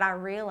list, but I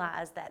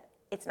realize that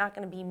it's not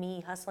going to be me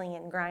hustling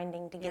and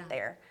grinding to get Yeah.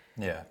 there.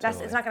 Yeah, It's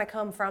totally. not going to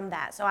come from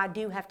that. So I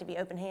do have to be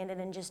open-handed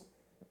and just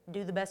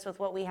do the best with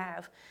what we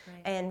have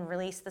Right. and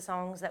release the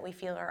songs that we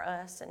feel are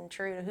us and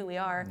true to who we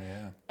are.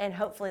 Yeah. And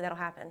hopefully that'll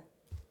happen.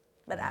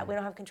 But we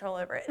don't have control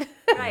over it.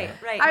 Right,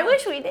 right. I No.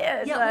 wish we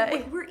did. Yeah,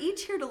 but we're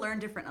each here to learn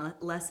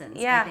different lessons,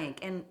 Yeah. I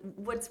think. And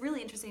what's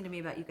really interesting to me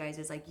about you guys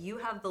is like you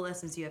have the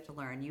lessons you have to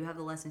learn, you have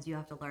the lessons you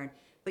have to learn,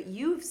 but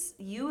you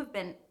have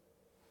been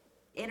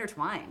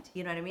intertwined.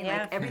 You know what I mean?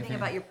 Yeah. Like everything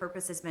about your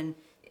purpose has been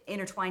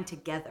intertwined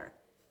together,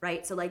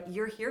 right? So like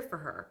you're here for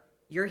her,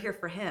 you're here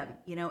for him,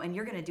 you know, and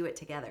you're going to do it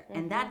together.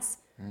 And that's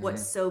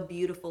what's so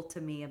beautiful to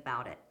me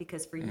about it,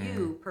 because for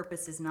you,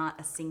 purpose is not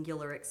a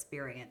singular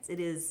experience. It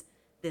is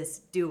this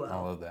duo. I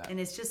love that. And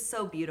it's just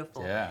so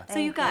beautiful. Yeah. So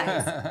you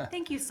guys,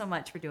 thank you so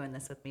much for doing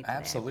this with me today. I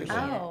Absolutely.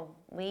 appreciate it. oh,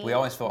 We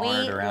always feel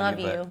honored around love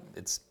you,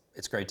 but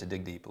it's great to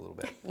dig deep a little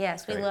bit.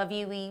 Yes, we Great. love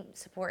you. We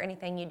support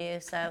anything you do.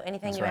 So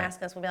anything That's you right.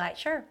 ask us, we'll be like,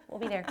 sure, we'll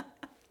be there.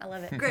 I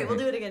love it. Great, we'll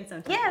do it again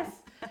sometime. Yes.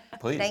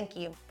 Please. Thank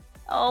you.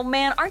 Oh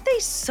man, aren't they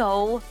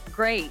so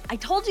great? I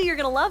told you you're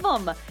gonna love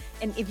them.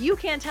 And if you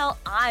can't tell,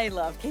 I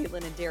love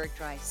Caitlin and Derek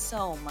Dry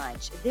so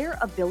much. Their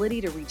ability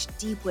to reach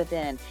deep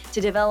within,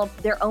 to develop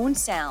their own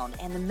sound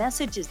and the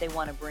messages they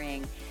want to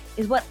bring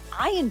is what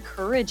I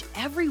encourage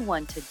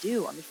everyone to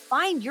do. I mean,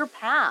 find your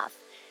path.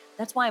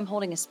 That's why I'm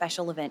holding a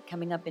special event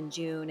coming up in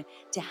June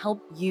to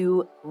help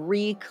you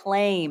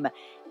reclaim.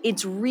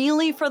 It's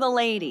really for the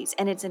ladies,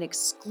 and it's an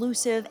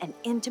exclusive and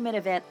intimate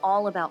event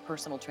all about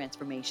personal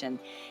transformation.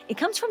 It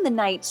comes from the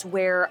nights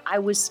where I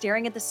was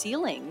staring at the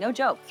ceiling, no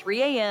joke,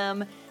 3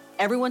 a.m.,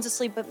 everyone's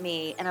asleep but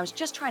me, and I was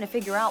just trying to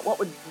figure out what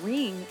would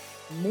bring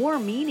more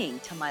meaning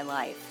to my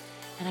life.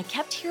 And I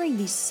kept hearing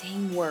these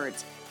same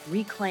words,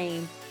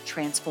 reclaim,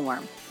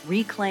 transform,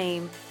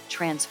 reclaim,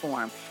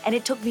 transform. And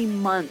it took me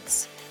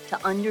months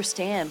to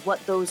understand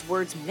what those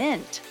words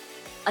meant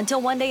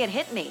until one day it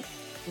hit me.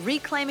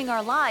 Reclaiming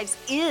our lives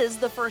is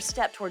the first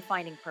step toward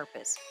finding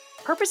purpose.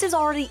 Purpose is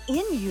already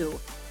in you.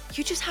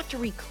 You just have to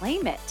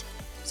reclaim it.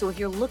 So if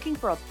you're looking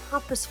for a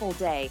purposeful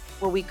day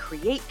where we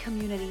create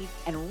community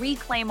and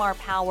reclaim our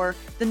power,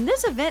 then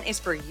this event is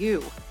for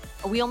you.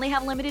 We only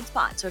have limited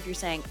spots. So if you're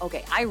saying,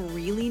 okay, I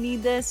really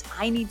need this,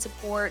 I need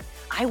support,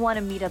 I want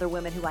to meet other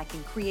women who I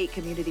can create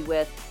community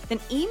with,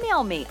 then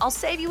email me. I'll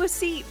save you a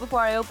seat before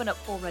I open up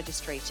full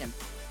registration.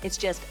 It's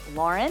just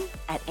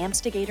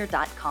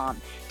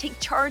lauren@amstigator.com. Take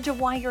charge of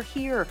why you're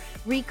here.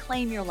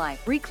 Reclaim your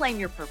life, reclaim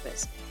your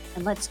purpose,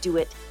 and let's do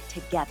it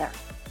together.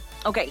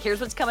 Okay, here's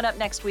what's coming up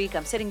next week.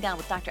 I'm sitting down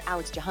with Dr.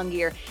 Alex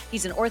Jahangir.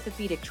 He's an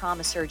orthopedic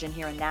trauma surgeon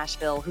here in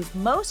Nashville who's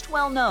most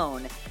well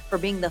known for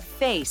being the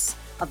face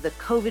of the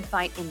COVID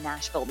fight in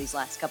Nashville these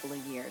last couple of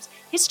years.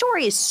 His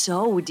story is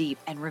so deep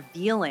and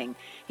revealing.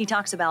 He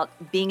talks about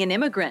being an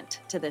immigrant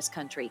to this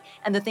country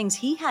and the things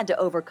he had to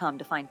overcome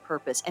to find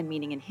purpose and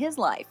meaning in his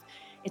life.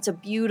 It's a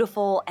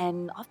beautiful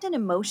and often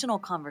emotional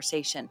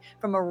conversation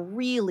from a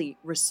really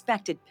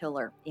respected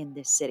pillar in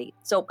this city.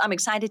 So I'm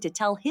excited to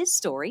tell his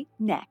story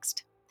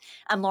next.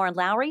 I'm Lauren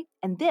Lowry,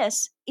 and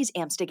this is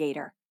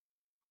Amstigator.